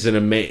team is a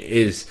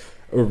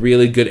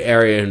really good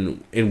area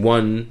in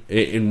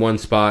one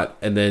spot,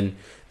 and then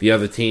the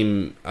other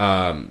team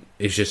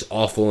is just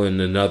awful in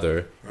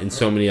another in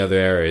so many other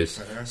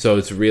areas. So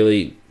it's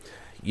really,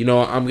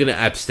 I'm gonna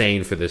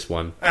abstain for this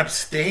one.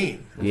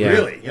 Abstain? Yeah.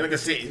 Really? You're not gonna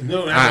say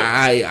no?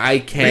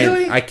 I can't.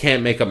 Really? I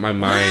can't make up my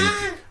mind.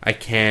 What? I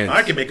can't.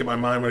 I can make up my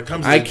mind when it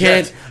comes to the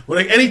Jets.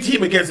 When any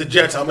team against the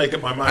Jets, I'll make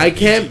up my mind. I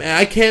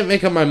can't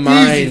make up my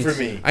mind. Easy for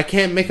me. I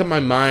can't make up my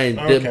mind.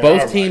 Okay,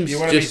 both teams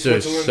just are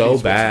so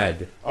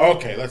bad.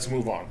 Okay, let's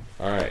move on.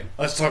 All right.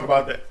 Let's talk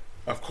about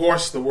of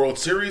course, the World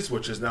Series,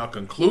 which is now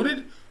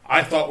concluded.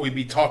 I thought we'd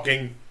be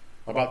talking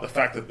about the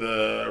fact that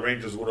the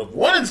Rangers would have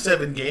won in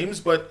 7 games,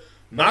 but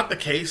not the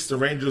case. The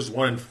Rangers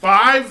won in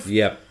 5.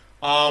 Yep.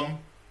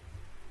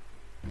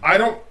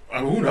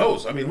 Who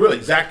knows? I mean,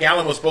 really, Zach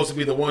Gallen was supposed to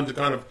be the one to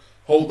kind of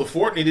hold the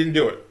fort, and he didn't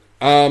do it.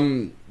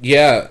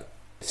 Yeah.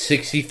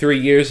 63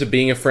 years of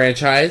being a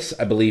franchise.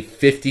 I believe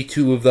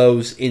 52 of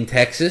those in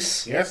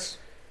Texas. Yes.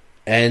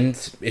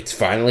 And it's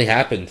finally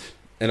happened.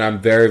 And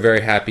I'm very,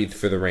 very happy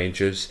for the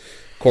Rangers.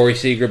 Corey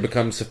Seager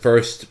becomes the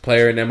first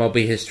player in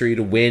MLB history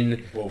to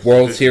win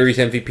World Series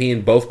MVP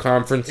in both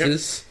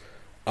conferences.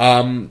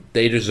 Yep.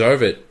 They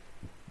deserve it.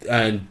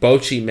 And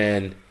Bochy,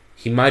 man,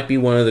 he might be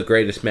one of the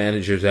greatest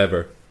managers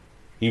ever.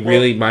 He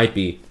really might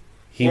be.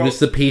 He was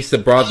the piece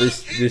that brought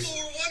this. People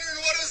were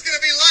wondering what it was going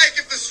to be like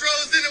if the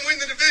Stros didn't win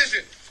the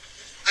division.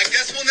 I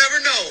guess we'll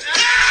never know.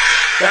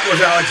 That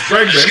was Alex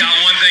Bregman. Just got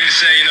one thing to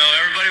say.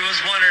 Everybody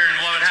was wondering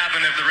what would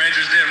happen if the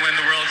Rangers didn't win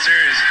the World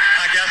Series.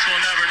 I guess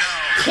we'll never know.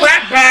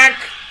 Clap back.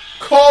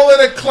 Call it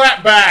a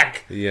clap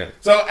back. Yeah.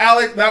 So,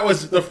 Alex, that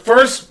was the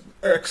first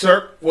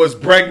excerpt was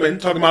Bregman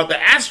talking about the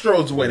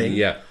Astros winning.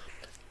 Yeah.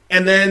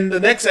 And then the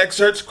next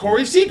excerpt's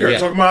Corey Seager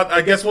talking about,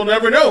 I guess we'll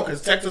never know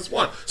because Texas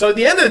won. So at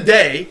the end of the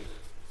day,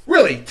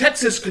 really,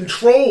 Texas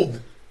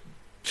controlled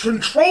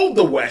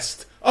the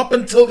West up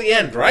until the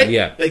end, right?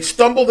 Yeah. They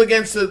stumbled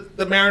against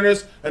the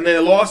Mariners, and they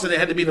lost, and they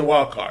had to be in the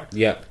wild card.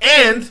 Yeah.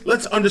 And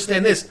let's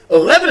understand this: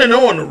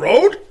 11-0 on the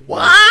road.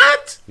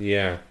 What?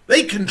 Yeah.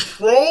 They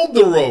controlled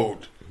the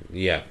road.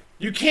 Yeah.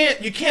 You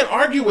can't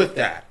argue with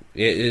that.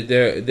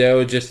 They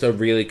were just a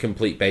really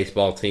complete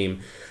baseball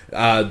team.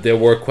 There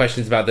were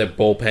questions about their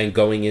bullpen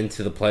going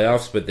into the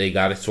playoffs, but they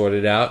got it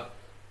sorted out.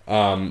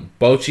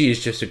 Bochy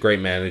is just a great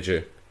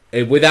manager.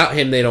 Without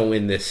him, they don't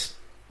win this.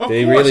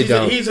 They really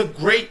don't. He's a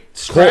great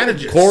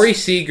strategist. Corey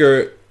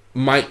Seager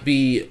might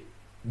be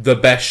the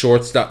best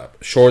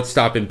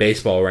shortstop in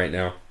baseball right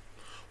now.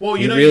 Well,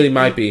 he really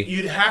might be.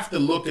 You'd have to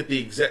look at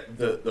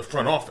the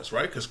front office,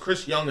 right? Because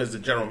Chris Young, as the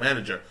general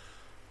manager,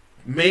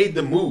 made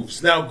the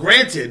moves. Now,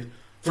 granted,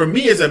 for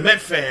me as a Met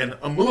fan,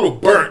 I'm a little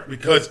burnt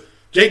because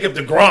Jacob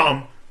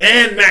deGrom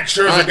and Max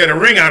Scherzer get a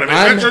ring out of it.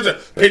 Max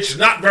Scherzer pitched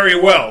not very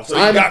well, so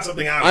he got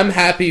something out of it. I'm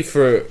happy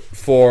for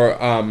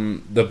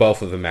the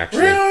both of them,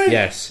 actually. Really?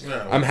 Yes.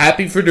 No. I'm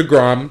happy for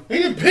deGrom. He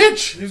didn't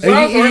pitch. He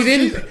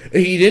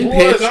didn't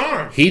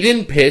pitch. He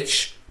didn't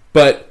pitch,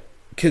 but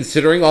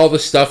considering all the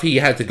stuff he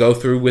had to go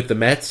through with the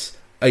Mets,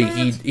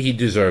 he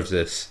deserves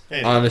this.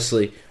 Hey.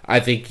 Honestly,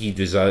 I think he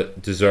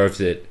deserves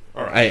it.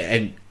 All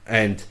right.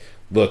 And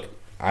look,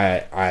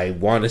 I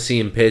want to see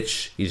him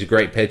pitch. He's a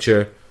great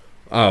pitcher.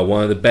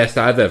 One of the best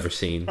I've ever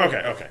seen.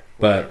 Okay.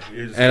 But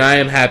I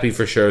am happy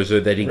for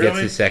Scherzer that he gets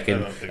his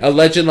second. A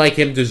legend like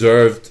him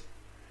deserved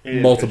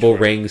multiple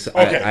rings.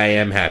 Okay. I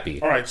am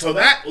happy. All right, so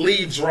that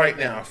leaves right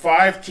now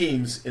 5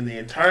 teams in the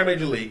entire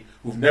Major League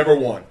who've never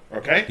won.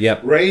 Okay.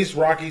 Yep. Rays,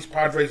 Rockies,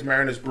 Padres,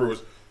 Mariners,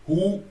 Brewers.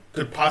 Who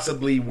could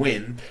possibly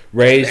win?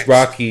 Rays, next?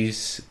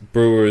 Rockies,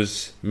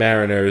 Brewers,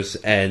 Mariners,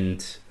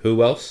 and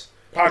who else?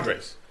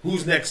 Padres.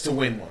 Who's next to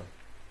win one?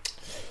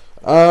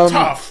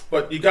 Tough,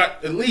 but you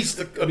got at least.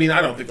 I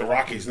don't think the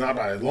Rockies, not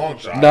by a long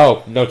shot.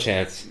 No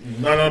chance.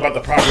 Not about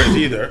the Padres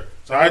either.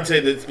 So I'd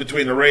say that it's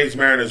between the Rays,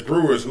 Mariners,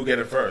 Brewers. Who get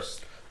it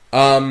first?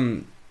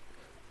 I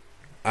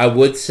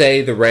would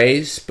say the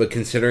Rays, but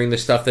considering the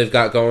stuff they've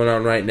got going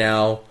on right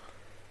now,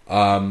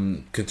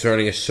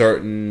 concerning a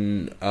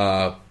certain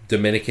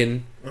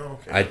Dominican,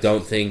 I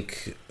don't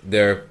think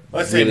they're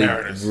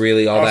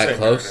really all that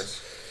close.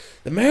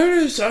 The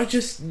Mariners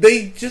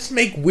they just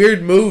make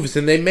weird moves,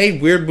 and they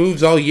made weird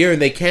moves all year,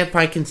 and they can't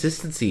find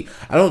consistency.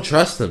 I don't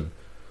trust them.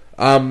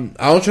 I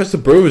don't trust the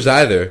Brewers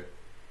either.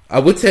 I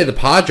would say the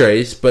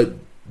Padres, but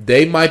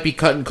they might be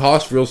cutting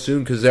costs real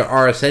soon because their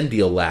RSN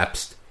deal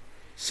lapsed.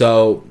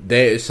 So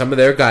some of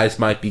their guys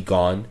might be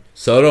gone.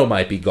 Soto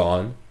might be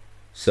gone.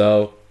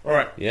 So, All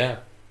right. yeah.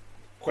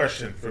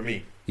 Question for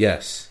me.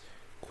 Yes.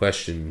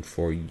 Question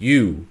for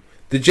you.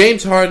 The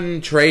James Harden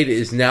trade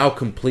is now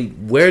complete.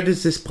 Where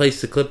does this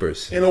place the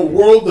Clippers? In a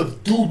world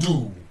of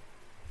doo-doo.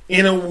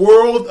 In a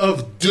world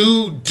of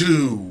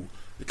doo-doo.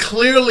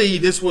 Clearly,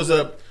 this was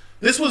a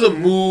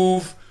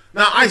move.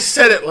 Now, I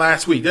said it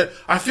last week.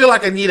 I feel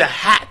like I need a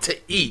hat to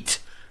eat.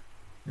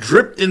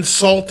 Dripped in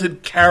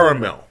salted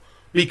caramel.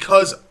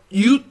 Because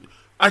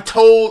I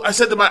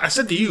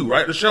said to you,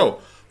 right, the show,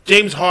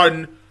 James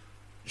Harden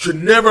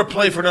should never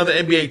play for another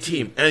NBA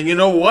team. And you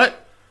know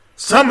what?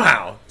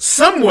 Somehow,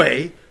 some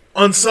way,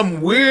 on some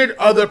weird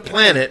other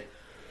planet,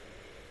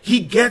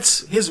 he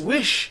gets his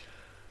wish.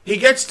 He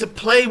gets to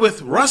play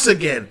with Russ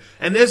again.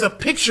 And there's a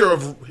picture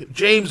of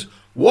James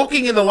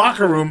walking in the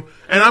locker room,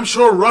 and I'm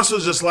sure Russ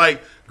was just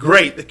like,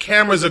 great, the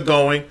cameras are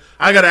going.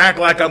 I got to act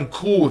like I'm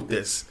cool with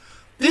this.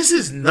 This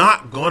is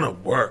not going to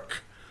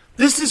work.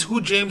 This is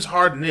who James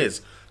Harden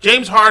is.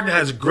 James Harden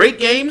has great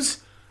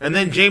games, and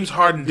then James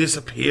Harden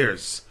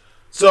disappears.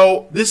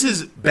 So this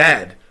is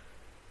bad.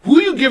 Who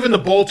are you giving the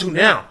ball to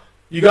now?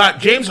 You got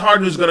James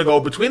Harden who's going to go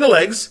between the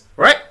legs,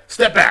 right?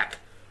 Step back.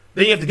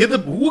 Then you have to give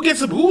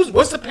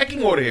what's the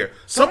pecking order here?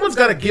 Someone's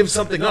got to give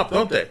something up,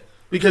 don't they?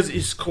 Because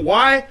it's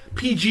Kawhi,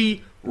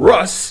 PG,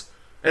 Russ,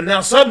 and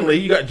now suddenly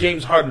you got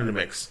James Harden in the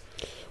mix.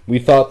 We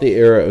thought the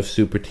era of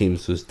super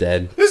teams was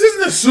dead. This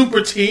isn't a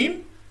super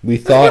team. We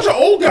thought a bunch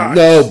of old guys.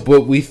 No,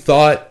 but we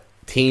thought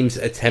teams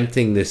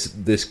attempting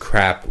this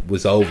crap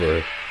was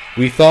over.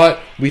 We thought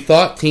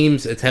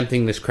teams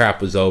attempting this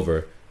crap was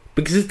over.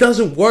 Because it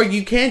doesn't work.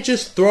 You can't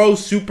just throw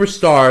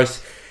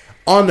superstars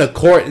on the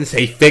court and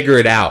say, figure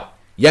it out.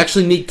 You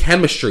actually need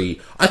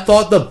chemistry. I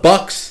thought the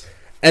Bucks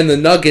and the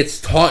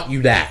Nuggets taught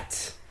you that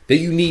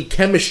you need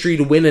chemistry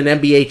to win an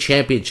NBA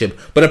championship,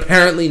 but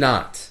apparently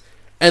not.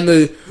 And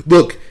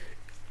look,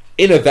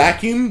 in a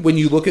vacuum, when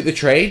you look at the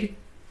trade,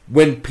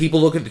 when people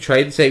look at the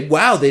trade and say,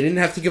 wow, they didn't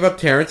have to give up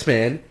Terrence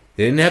Mann,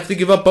 they didn't have to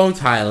give up Bones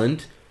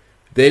Highland,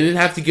 they didn't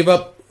have to give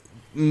up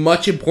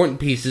much important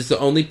pieces. The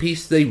only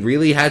piece they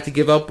really had to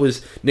give up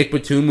was Nick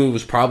Batum, who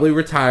was probably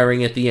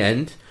retiring at the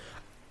end.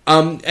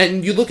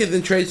 And you look at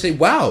the trade and say,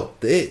 wow,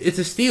 it's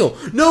a steal.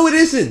 No, it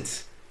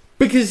isn't.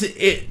 Because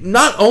it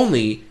not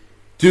only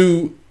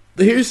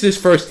here's this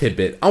first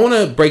tidbit. I want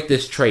to break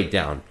this trade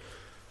down.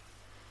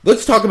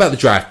 Let's talk about the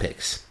draft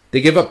picks.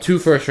 They give up 2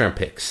 first-round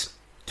picks.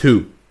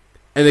 2.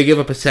 And they give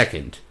up a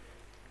second.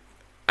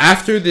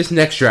 After this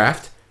next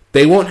draft,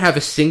 they won't have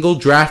a single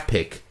draft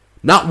pick.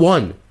 Not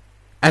one.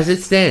 As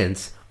it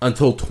stands,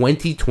 until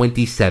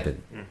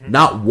 2027. Mm-hmm.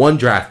 Not one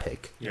draft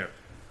pick. Yeah.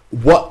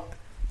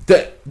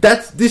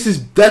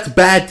 That's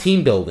bad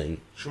team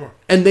building. Sure.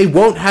 And they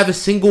won't have a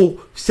single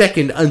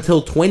second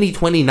until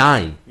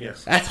 2029.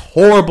 Yes. That's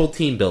horrible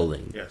team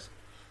building. Yes.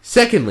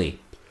 Secondly,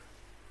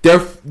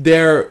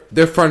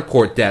 their front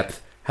court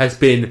depth has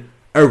been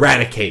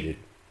eradicated.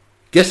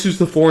 Guess who's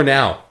the 4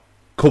 now?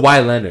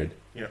 Kawhi Leonard.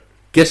 Yeah.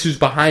 Guess who's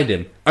behind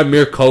him?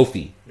 Amir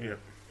Kofi. Yeah.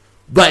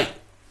 Like,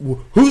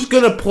 who's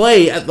gonna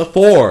play at the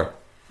 4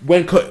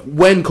 when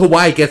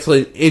Kawhi gets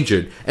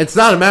injured? And it's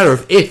not a matter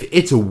of if,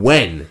 it's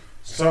when.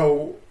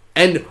 So,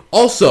 and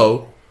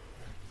also,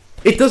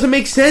 it doesn't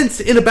make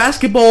sense in a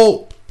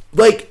basketball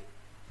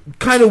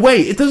kind of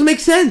way. It doesn't make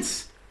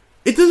sense.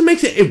 It doesn't make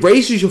sense. It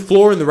raises your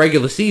floor in the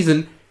regular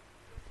season,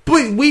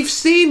 but we've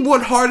seen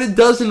what Harden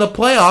does in the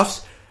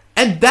playoffs,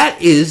 and that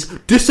is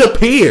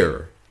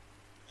disappear.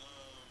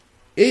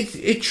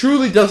 It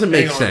truly doesn't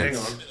make sense.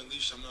 Hang on. At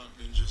least I'm not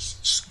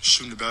just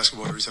shooting the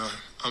basketball every time.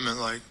 I mean,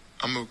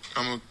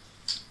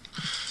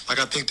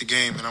 I think the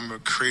game, and I'm a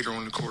creator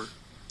on the court.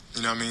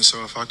 You know what I mean?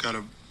 So if I got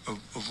a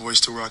voice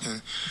to where I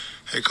can,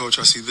 hey coach,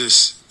 I see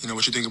this. You know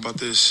what you think about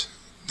this?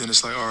 Then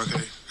it's like, oh, okay.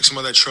 Like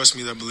somebody that trusts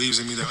me, that believes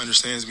in me, that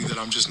understands me, that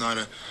I'm just not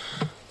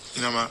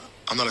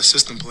I'm not a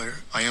system player.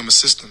 I am a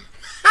system.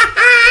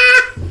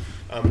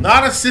 I'm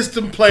not a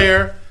system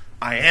player.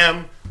 I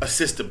am a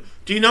system.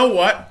 Do you know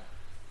what?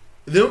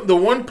 The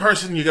one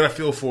person you got to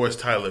feel for is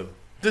Ty Lue.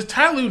 Does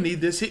Ty Lue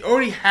need this? He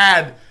already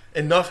had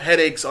enough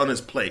headaches on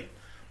his plate.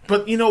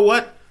 But you know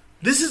what?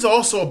 This is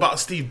also about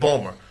Steve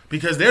Ballmer.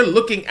 Because they're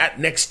looking at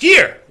next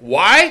year.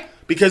 Why?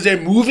 Because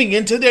they're moving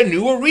into their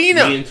new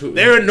arena.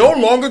 They're no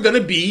longer going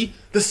to be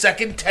the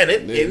second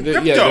tenant in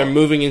crypto. Yeah, they're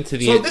moving into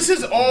the... So this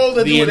is all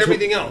to do with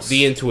everything else.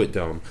 The Intuit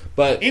Dome.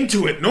 But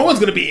Intuit. No one's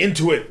going to be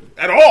into it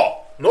at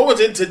all. No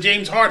one's into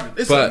James Harden.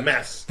 This is a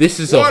mess. This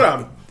is what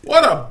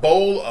a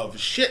bowl of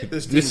shit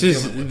this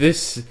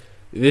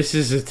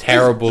is a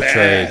terrible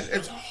trade.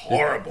 It's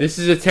horrible. This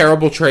is a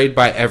terrible trade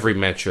by every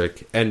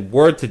metric. And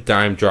word to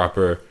Dime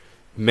Dropper...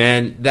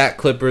 Man, that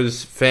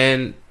Clippers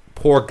fan,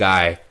 poor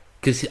guy.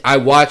 because I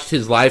watched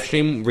his live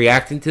stream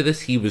reacting to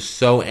this. He was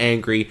so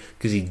angry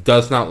because he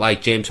does not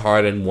like James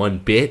Harden one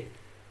bit,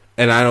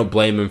 and I don't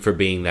blame him for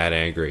being that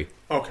angry.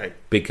 Okay.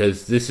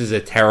 Because this is a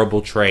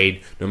terrible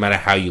trade, no matter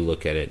how you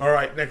look at it. All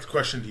right, next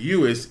question to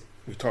you is,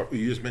 you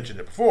just mentioned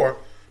it before,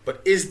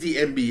 but is the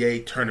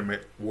NBA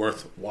tournament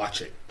worth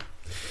watching?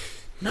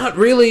 Not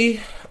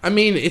really. I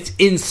mean, it's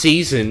in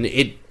season.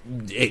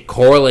 It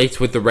correlates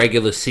with the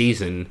regular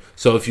season.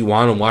 So if you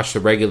want to watch the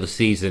regular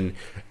season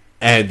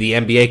and the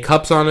NBA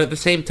Cup's on at the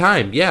same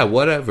time, yeah,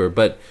 whatever.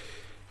 But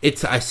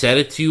I said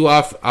it to you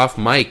off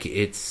mic.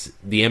 It's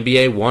the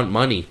NBA want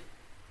money.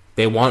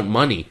 They want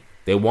money.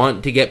 They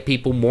want to get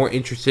people more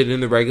interested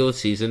in the regular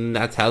season, and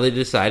that's how they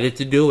decided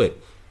to do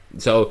it.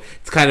 So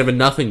it's kind of a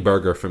nothing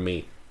burger for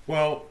me.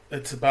 Well,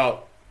 it's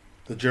about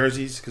the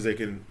jerseys because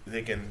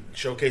they can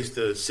showcase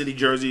the city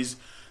jerseys.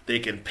 They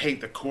can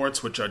paint the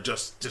courts, which are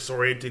just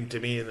disorienting to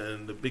me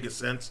in the biggest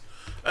sense.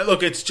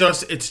 Look, it's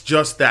just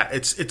that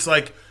it's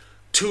like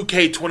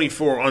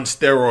 2K24 on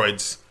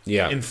steroids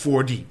in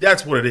 4D.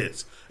 That's what it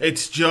is.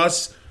 It's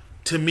just,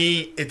 to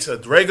me, it's a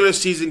regular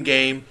season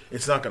game.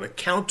 It's not going to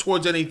count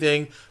towards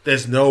anything.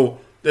 There's no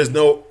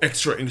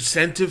extra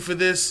incentive for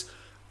this.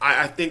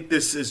 I think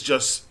this is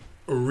just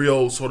a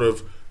real sort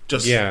of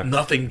just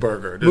nothing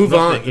burger. There's Move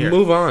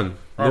nothing on.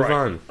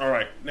 All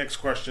right. Next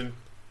question.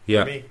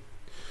 Yeah. For me.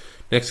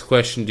 Next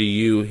question to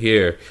you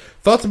here.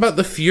 Thoughts about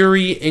the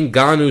Fury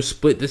Ngannou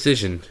split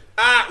decision?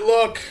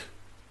 Look,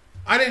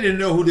 I didn't even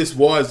know who this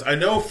was. I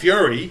know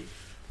Fury,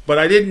 but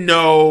I didn't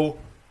know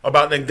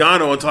about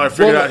Ngannou until I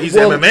figured out he's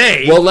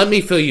MMA. Well, let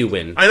me fill you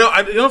in. I know.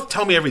 You don't have to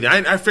tell me everything.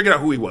 I figured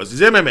out who he was.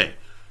 He's MMA.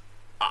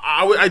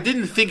 I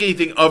didn't think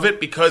anything of it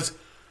because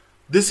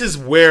this is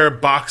where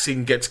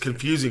boxing gets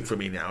confusing for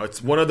me now.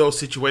 It's one of those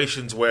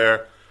situations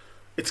where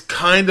it's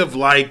kind of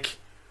like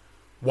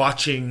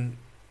watching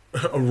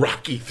a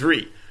Rocky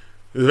 3.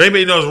 If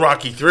anybody knows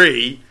Rocky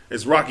 3,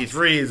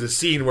 is a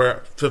scene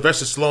where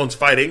Sylvester Stallone's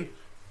fighting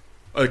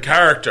a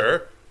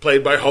character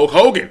played by Hulk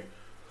Hogan,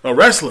 a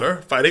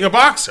wrestler fighting a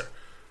boxer.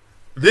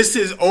 This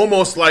is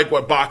almost like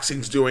what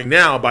boxing's doing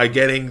now by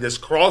getting this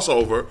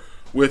crossover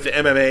with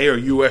MMA or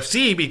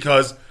UFC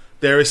because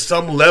there is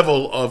some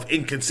level of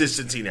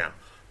inconsistency now.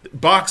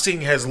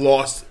 Boxing has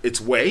lost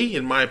its way,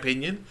 in my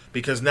opinion,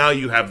 because now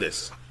you have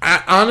this.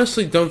 I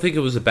honestly don't think it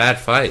was a bad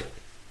fight.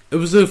 It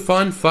was a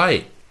fun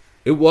fight.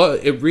 It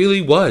really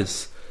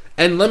was.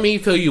 And let me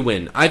fill you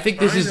in. I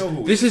think not on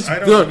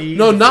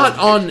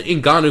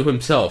Ngannou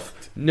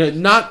himself. No,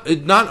 not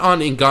on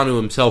Ngannou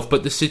himself,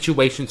 but the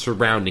situation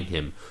surrounding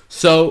him.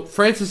 So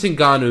Francis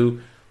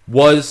Ngannou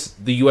was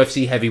the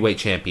UFC heavyweight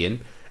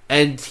champion,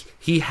 and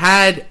he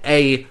had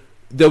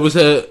there was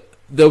a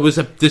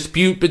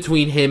dispute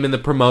between him and the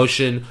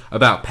promotion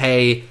about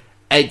pay,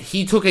 and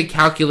he took a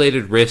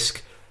calculated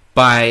risk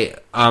by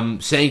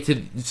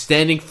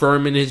standing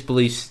firm in his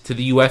beliefs to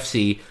the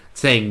UFC,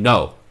 saying,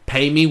 no,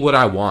 pay me what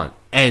I want.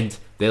 And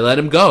they let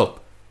him go.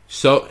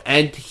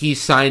 And he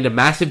signed a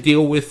massive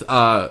deal with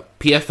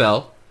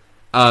PFL,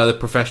 the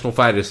Professional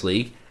Fighters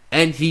League,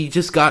 and he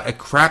just got a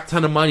crap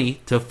ton of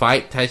money to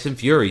fight Tyson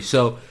Fury.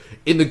 So,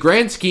 in the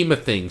grand scheme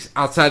of things,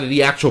 outside of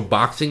the actual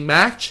boxing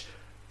match,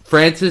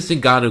 Francis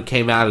Ngannou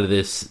came out of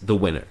this the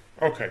winner.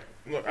 Okay.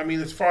 Look, I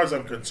mean, as far as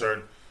I'm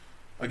concerned,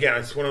 again,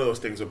 it's one of those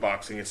things with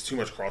boxing. It's too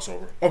much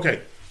crossover. Okay.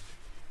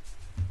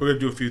 We're going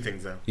to do a few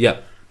things now.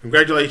 Yeah.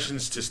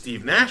 Congratulations to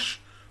Steve Nash,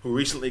 who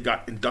recently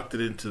got inducted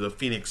into the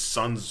Phoenix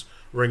Suns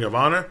Ring of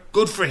Honor.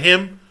 Good for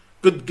him.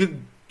 A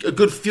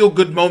good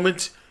feel-good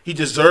moment. He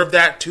deserved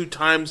that 2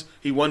 times.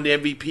 He won the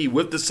MVP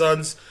with the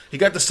Suns. He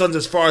got the Suns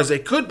as far as they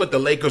could, but the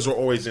Lakers were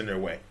always in their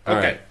way. Okay. All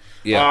right.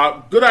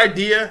 Yeah. Good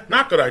idea.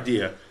 Not good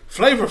idea.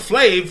 Flavor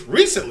Flav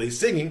recently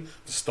singing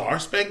the Star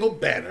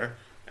Spangled Banner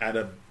at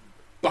a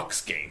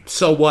Bucks game.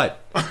 So what?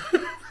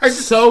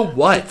 So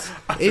what?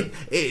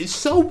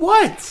 So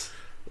what?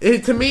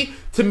 To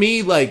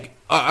me, like,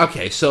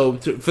 okay. So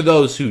for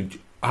those who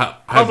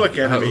Public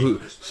Enemy.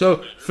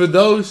 So for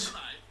those,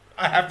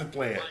 I have to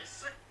play it.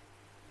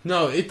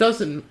 No, it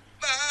doesn't.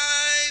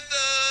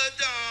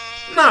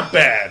 Not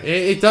bad.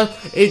 It does.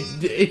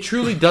 It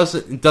truly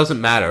doesn't. It doesn't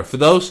matter for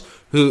those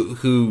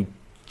who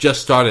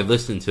just started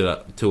listening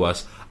to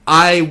us.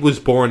 I was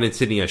born in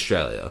Sydney,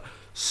 Australia,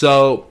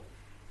 so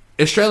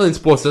Australian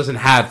sports doesn't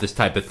have this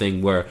type of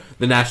thing where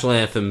the national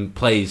anthem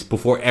plays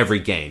before every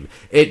game.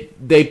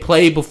 They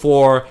play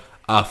before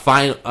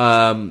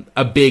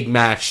a big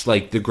match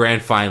like the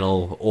grand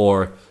final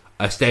or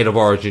a state of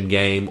origin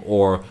game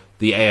or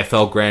the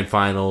AFL grand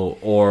final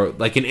or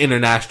like an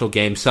international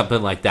game,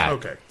 something like that.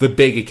 Okay. The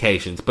big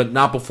occasions, but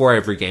not before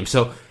every game.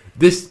 So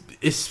this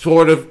is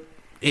sort of,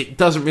 it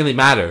doesn't really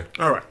matter.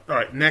 All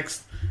right.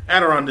 Next,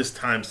 at around this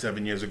time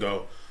 7 years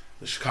ago,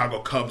 the Chicago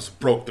Cubs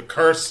broke the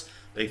curse.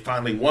 They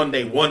finally won.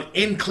 They won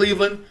in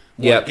Cleveland,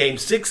 won Game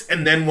 6,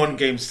 and then won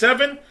Game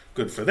 7.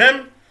 Good for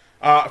them.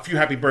 A few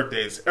happy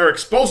birthdays. Eric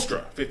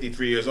Spoelstra,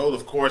 53 years old,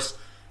 of course.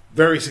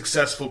 Very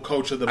successful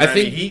coach of the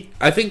Miami Heat.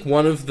 I think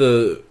one of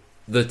the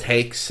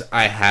takes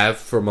I have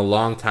from a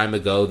long time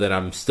ago that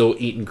I'm still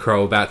eating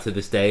crow about to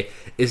this day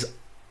is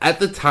at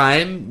the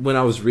time when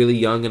I was really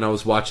young and I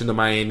was watching the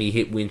Miami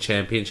Heat win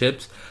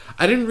championships,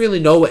 I didn't really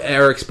know what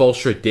Eric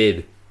Spoelstra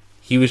did.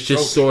 He was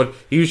just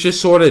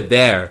sort of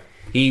there.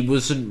 He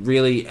wasn't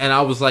really, and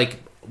I was like,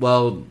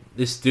 well,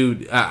 this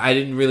dude, I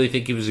didn't really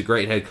think he was a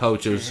great head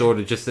coach. It was sort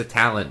of just a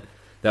talent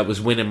that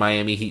was winning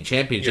Miami Heat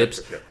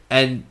championships. Yep.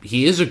 And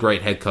he is a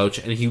great head coach,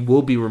 and he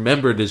will be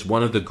remembered as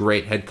one of the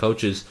great head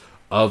coaches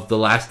of the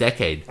last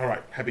decade. All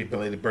right, happy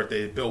belated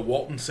birthday to Bill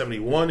Walton,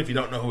 71. If you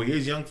don't know who he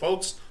is, young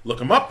folks, look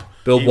him up.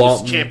 Bill He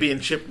Walton. was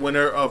championship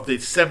winner of the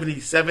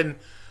 77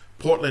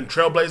 Portland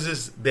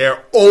Trailblazers,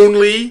 their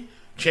only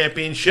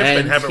championship,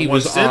 and haven't he won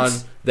was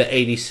since. on the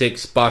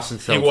 86 Boston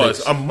Celtics. He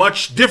was a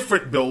much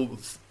different Bill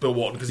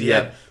Walton because he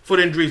had foot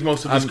injuries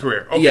most of his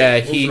career. Okay,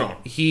 yeah, moving on.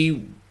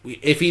 he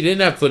if he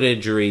didn't have foot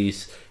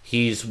injuries,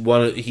 he's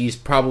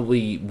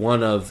probably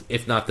one of,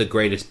 if not the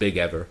greatest big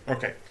ever.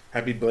 Okay.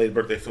 Happy belated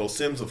birthday, Phil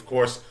Simms, of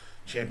course,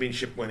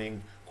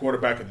 championship-winning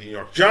quarterback of the New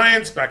York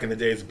Giants back in the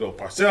days of Bill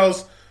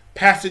Parcells.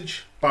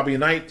 Passage, Bobby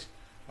Knight,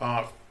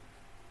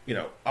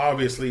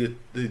 obviously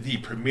the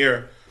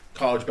premier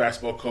college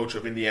basketball coach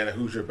of Indiana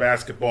Hoosier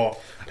basketball.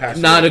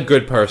 Not a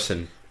good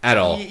person at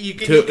all. You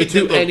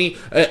can any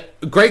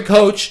great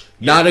coach,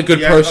 not a good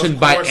person of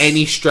by course.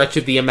 any stretch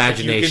of the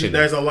imagination.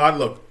 There's a lot.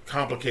 Look,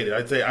 complicated.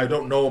 I'd say I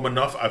don't know him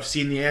enough. I've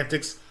seen the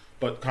antics,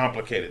 but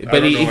complicated.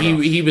 But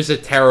he was a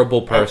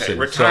terrible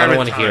person, Okay, so I don't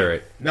want to retirement hear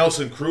time. it.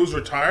 Nelson Cruz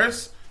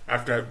retires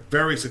after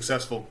very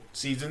successful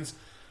seasons.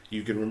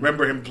 You can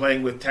remember him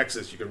playing with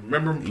Texas. You can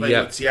remember him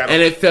playing with Seattle.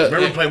 And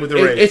remember him playing with the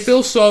Rays. It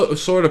feels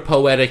sort of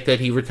poetic that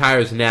he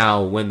retires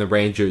now when the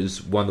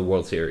Rangers won the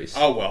World Series.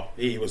 Oh, well,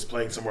 he was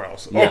playing somewhere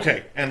else. Yeah.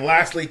 Okay, and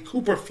lastly,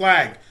 Cooper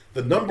Flagg,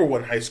 the number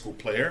one high school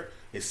player,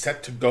 is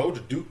set to go to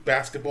Duke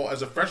basketball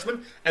as a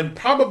freshman and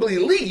probably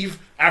leave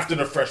after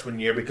the freshman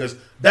year because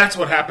that's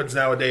what happens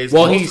nowadays.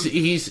 Well,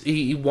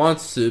 he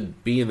wants to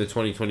be in the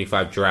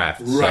 2025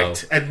 draft. Right,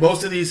 So. and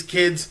most of these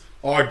kids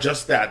are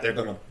just that. They're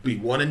going to be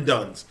one and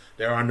dones.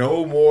 There are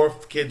no more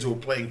kids who are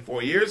playing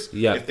 4 years.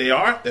 Yeah. If they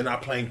are, they're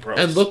not playing pros.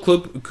 And look,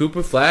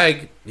 Cooper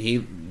Flagg,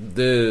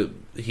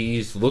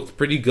 he's looked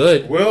pretty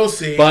good. We'll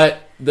see.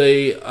 But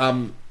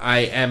I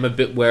am a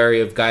bit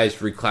wary of guys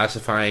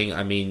reclassifying.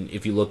 I mean,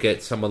 if you look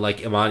at someone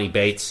like Imani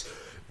Bates,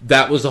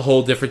 that was a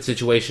whole different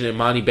situation.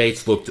 Imani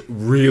Bates looked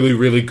really,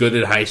 really good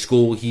at high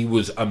school. He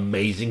was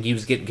amazing. He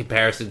was getting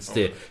comparisons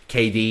to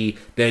KD.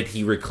 Then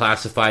he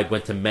reclassified,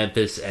 went to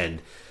Memphis,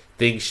 and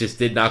things just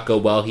did not go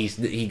well.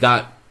 He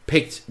got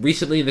picked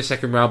recently in the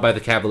second round by the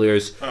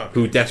Cavaliers,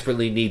 who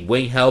desperately need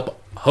wing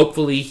help.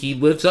 Hopefully he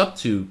lives up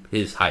to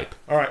his hype.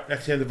 All right,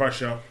 that's the end of our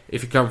show.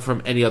 If you come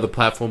from any other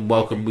platform,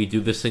 welcome. We do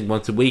this thing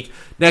once a week.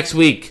 Next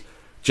week,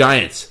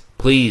 Giants,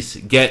 please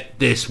get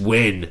this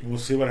win. We'll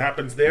see what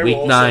happens there. Week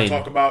We'll 9. also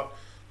talk about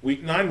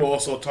Week 9. We'll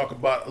also talk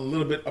about a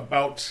little bit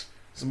about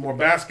some more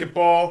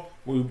basketball.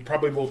 We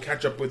probably will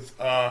catch up with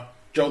Joe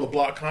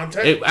LeBlanc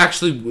content.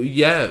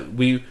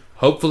 We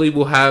hopefully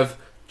will have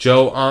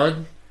Joe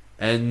on,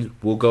 and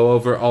we'll go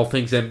over all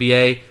things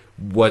NBA.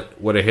 What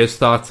are his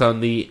thoughts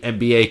on the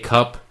NBA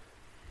Cup?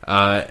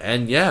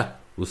 And yeah,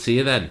 we'll see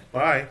you then.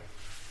 Bye.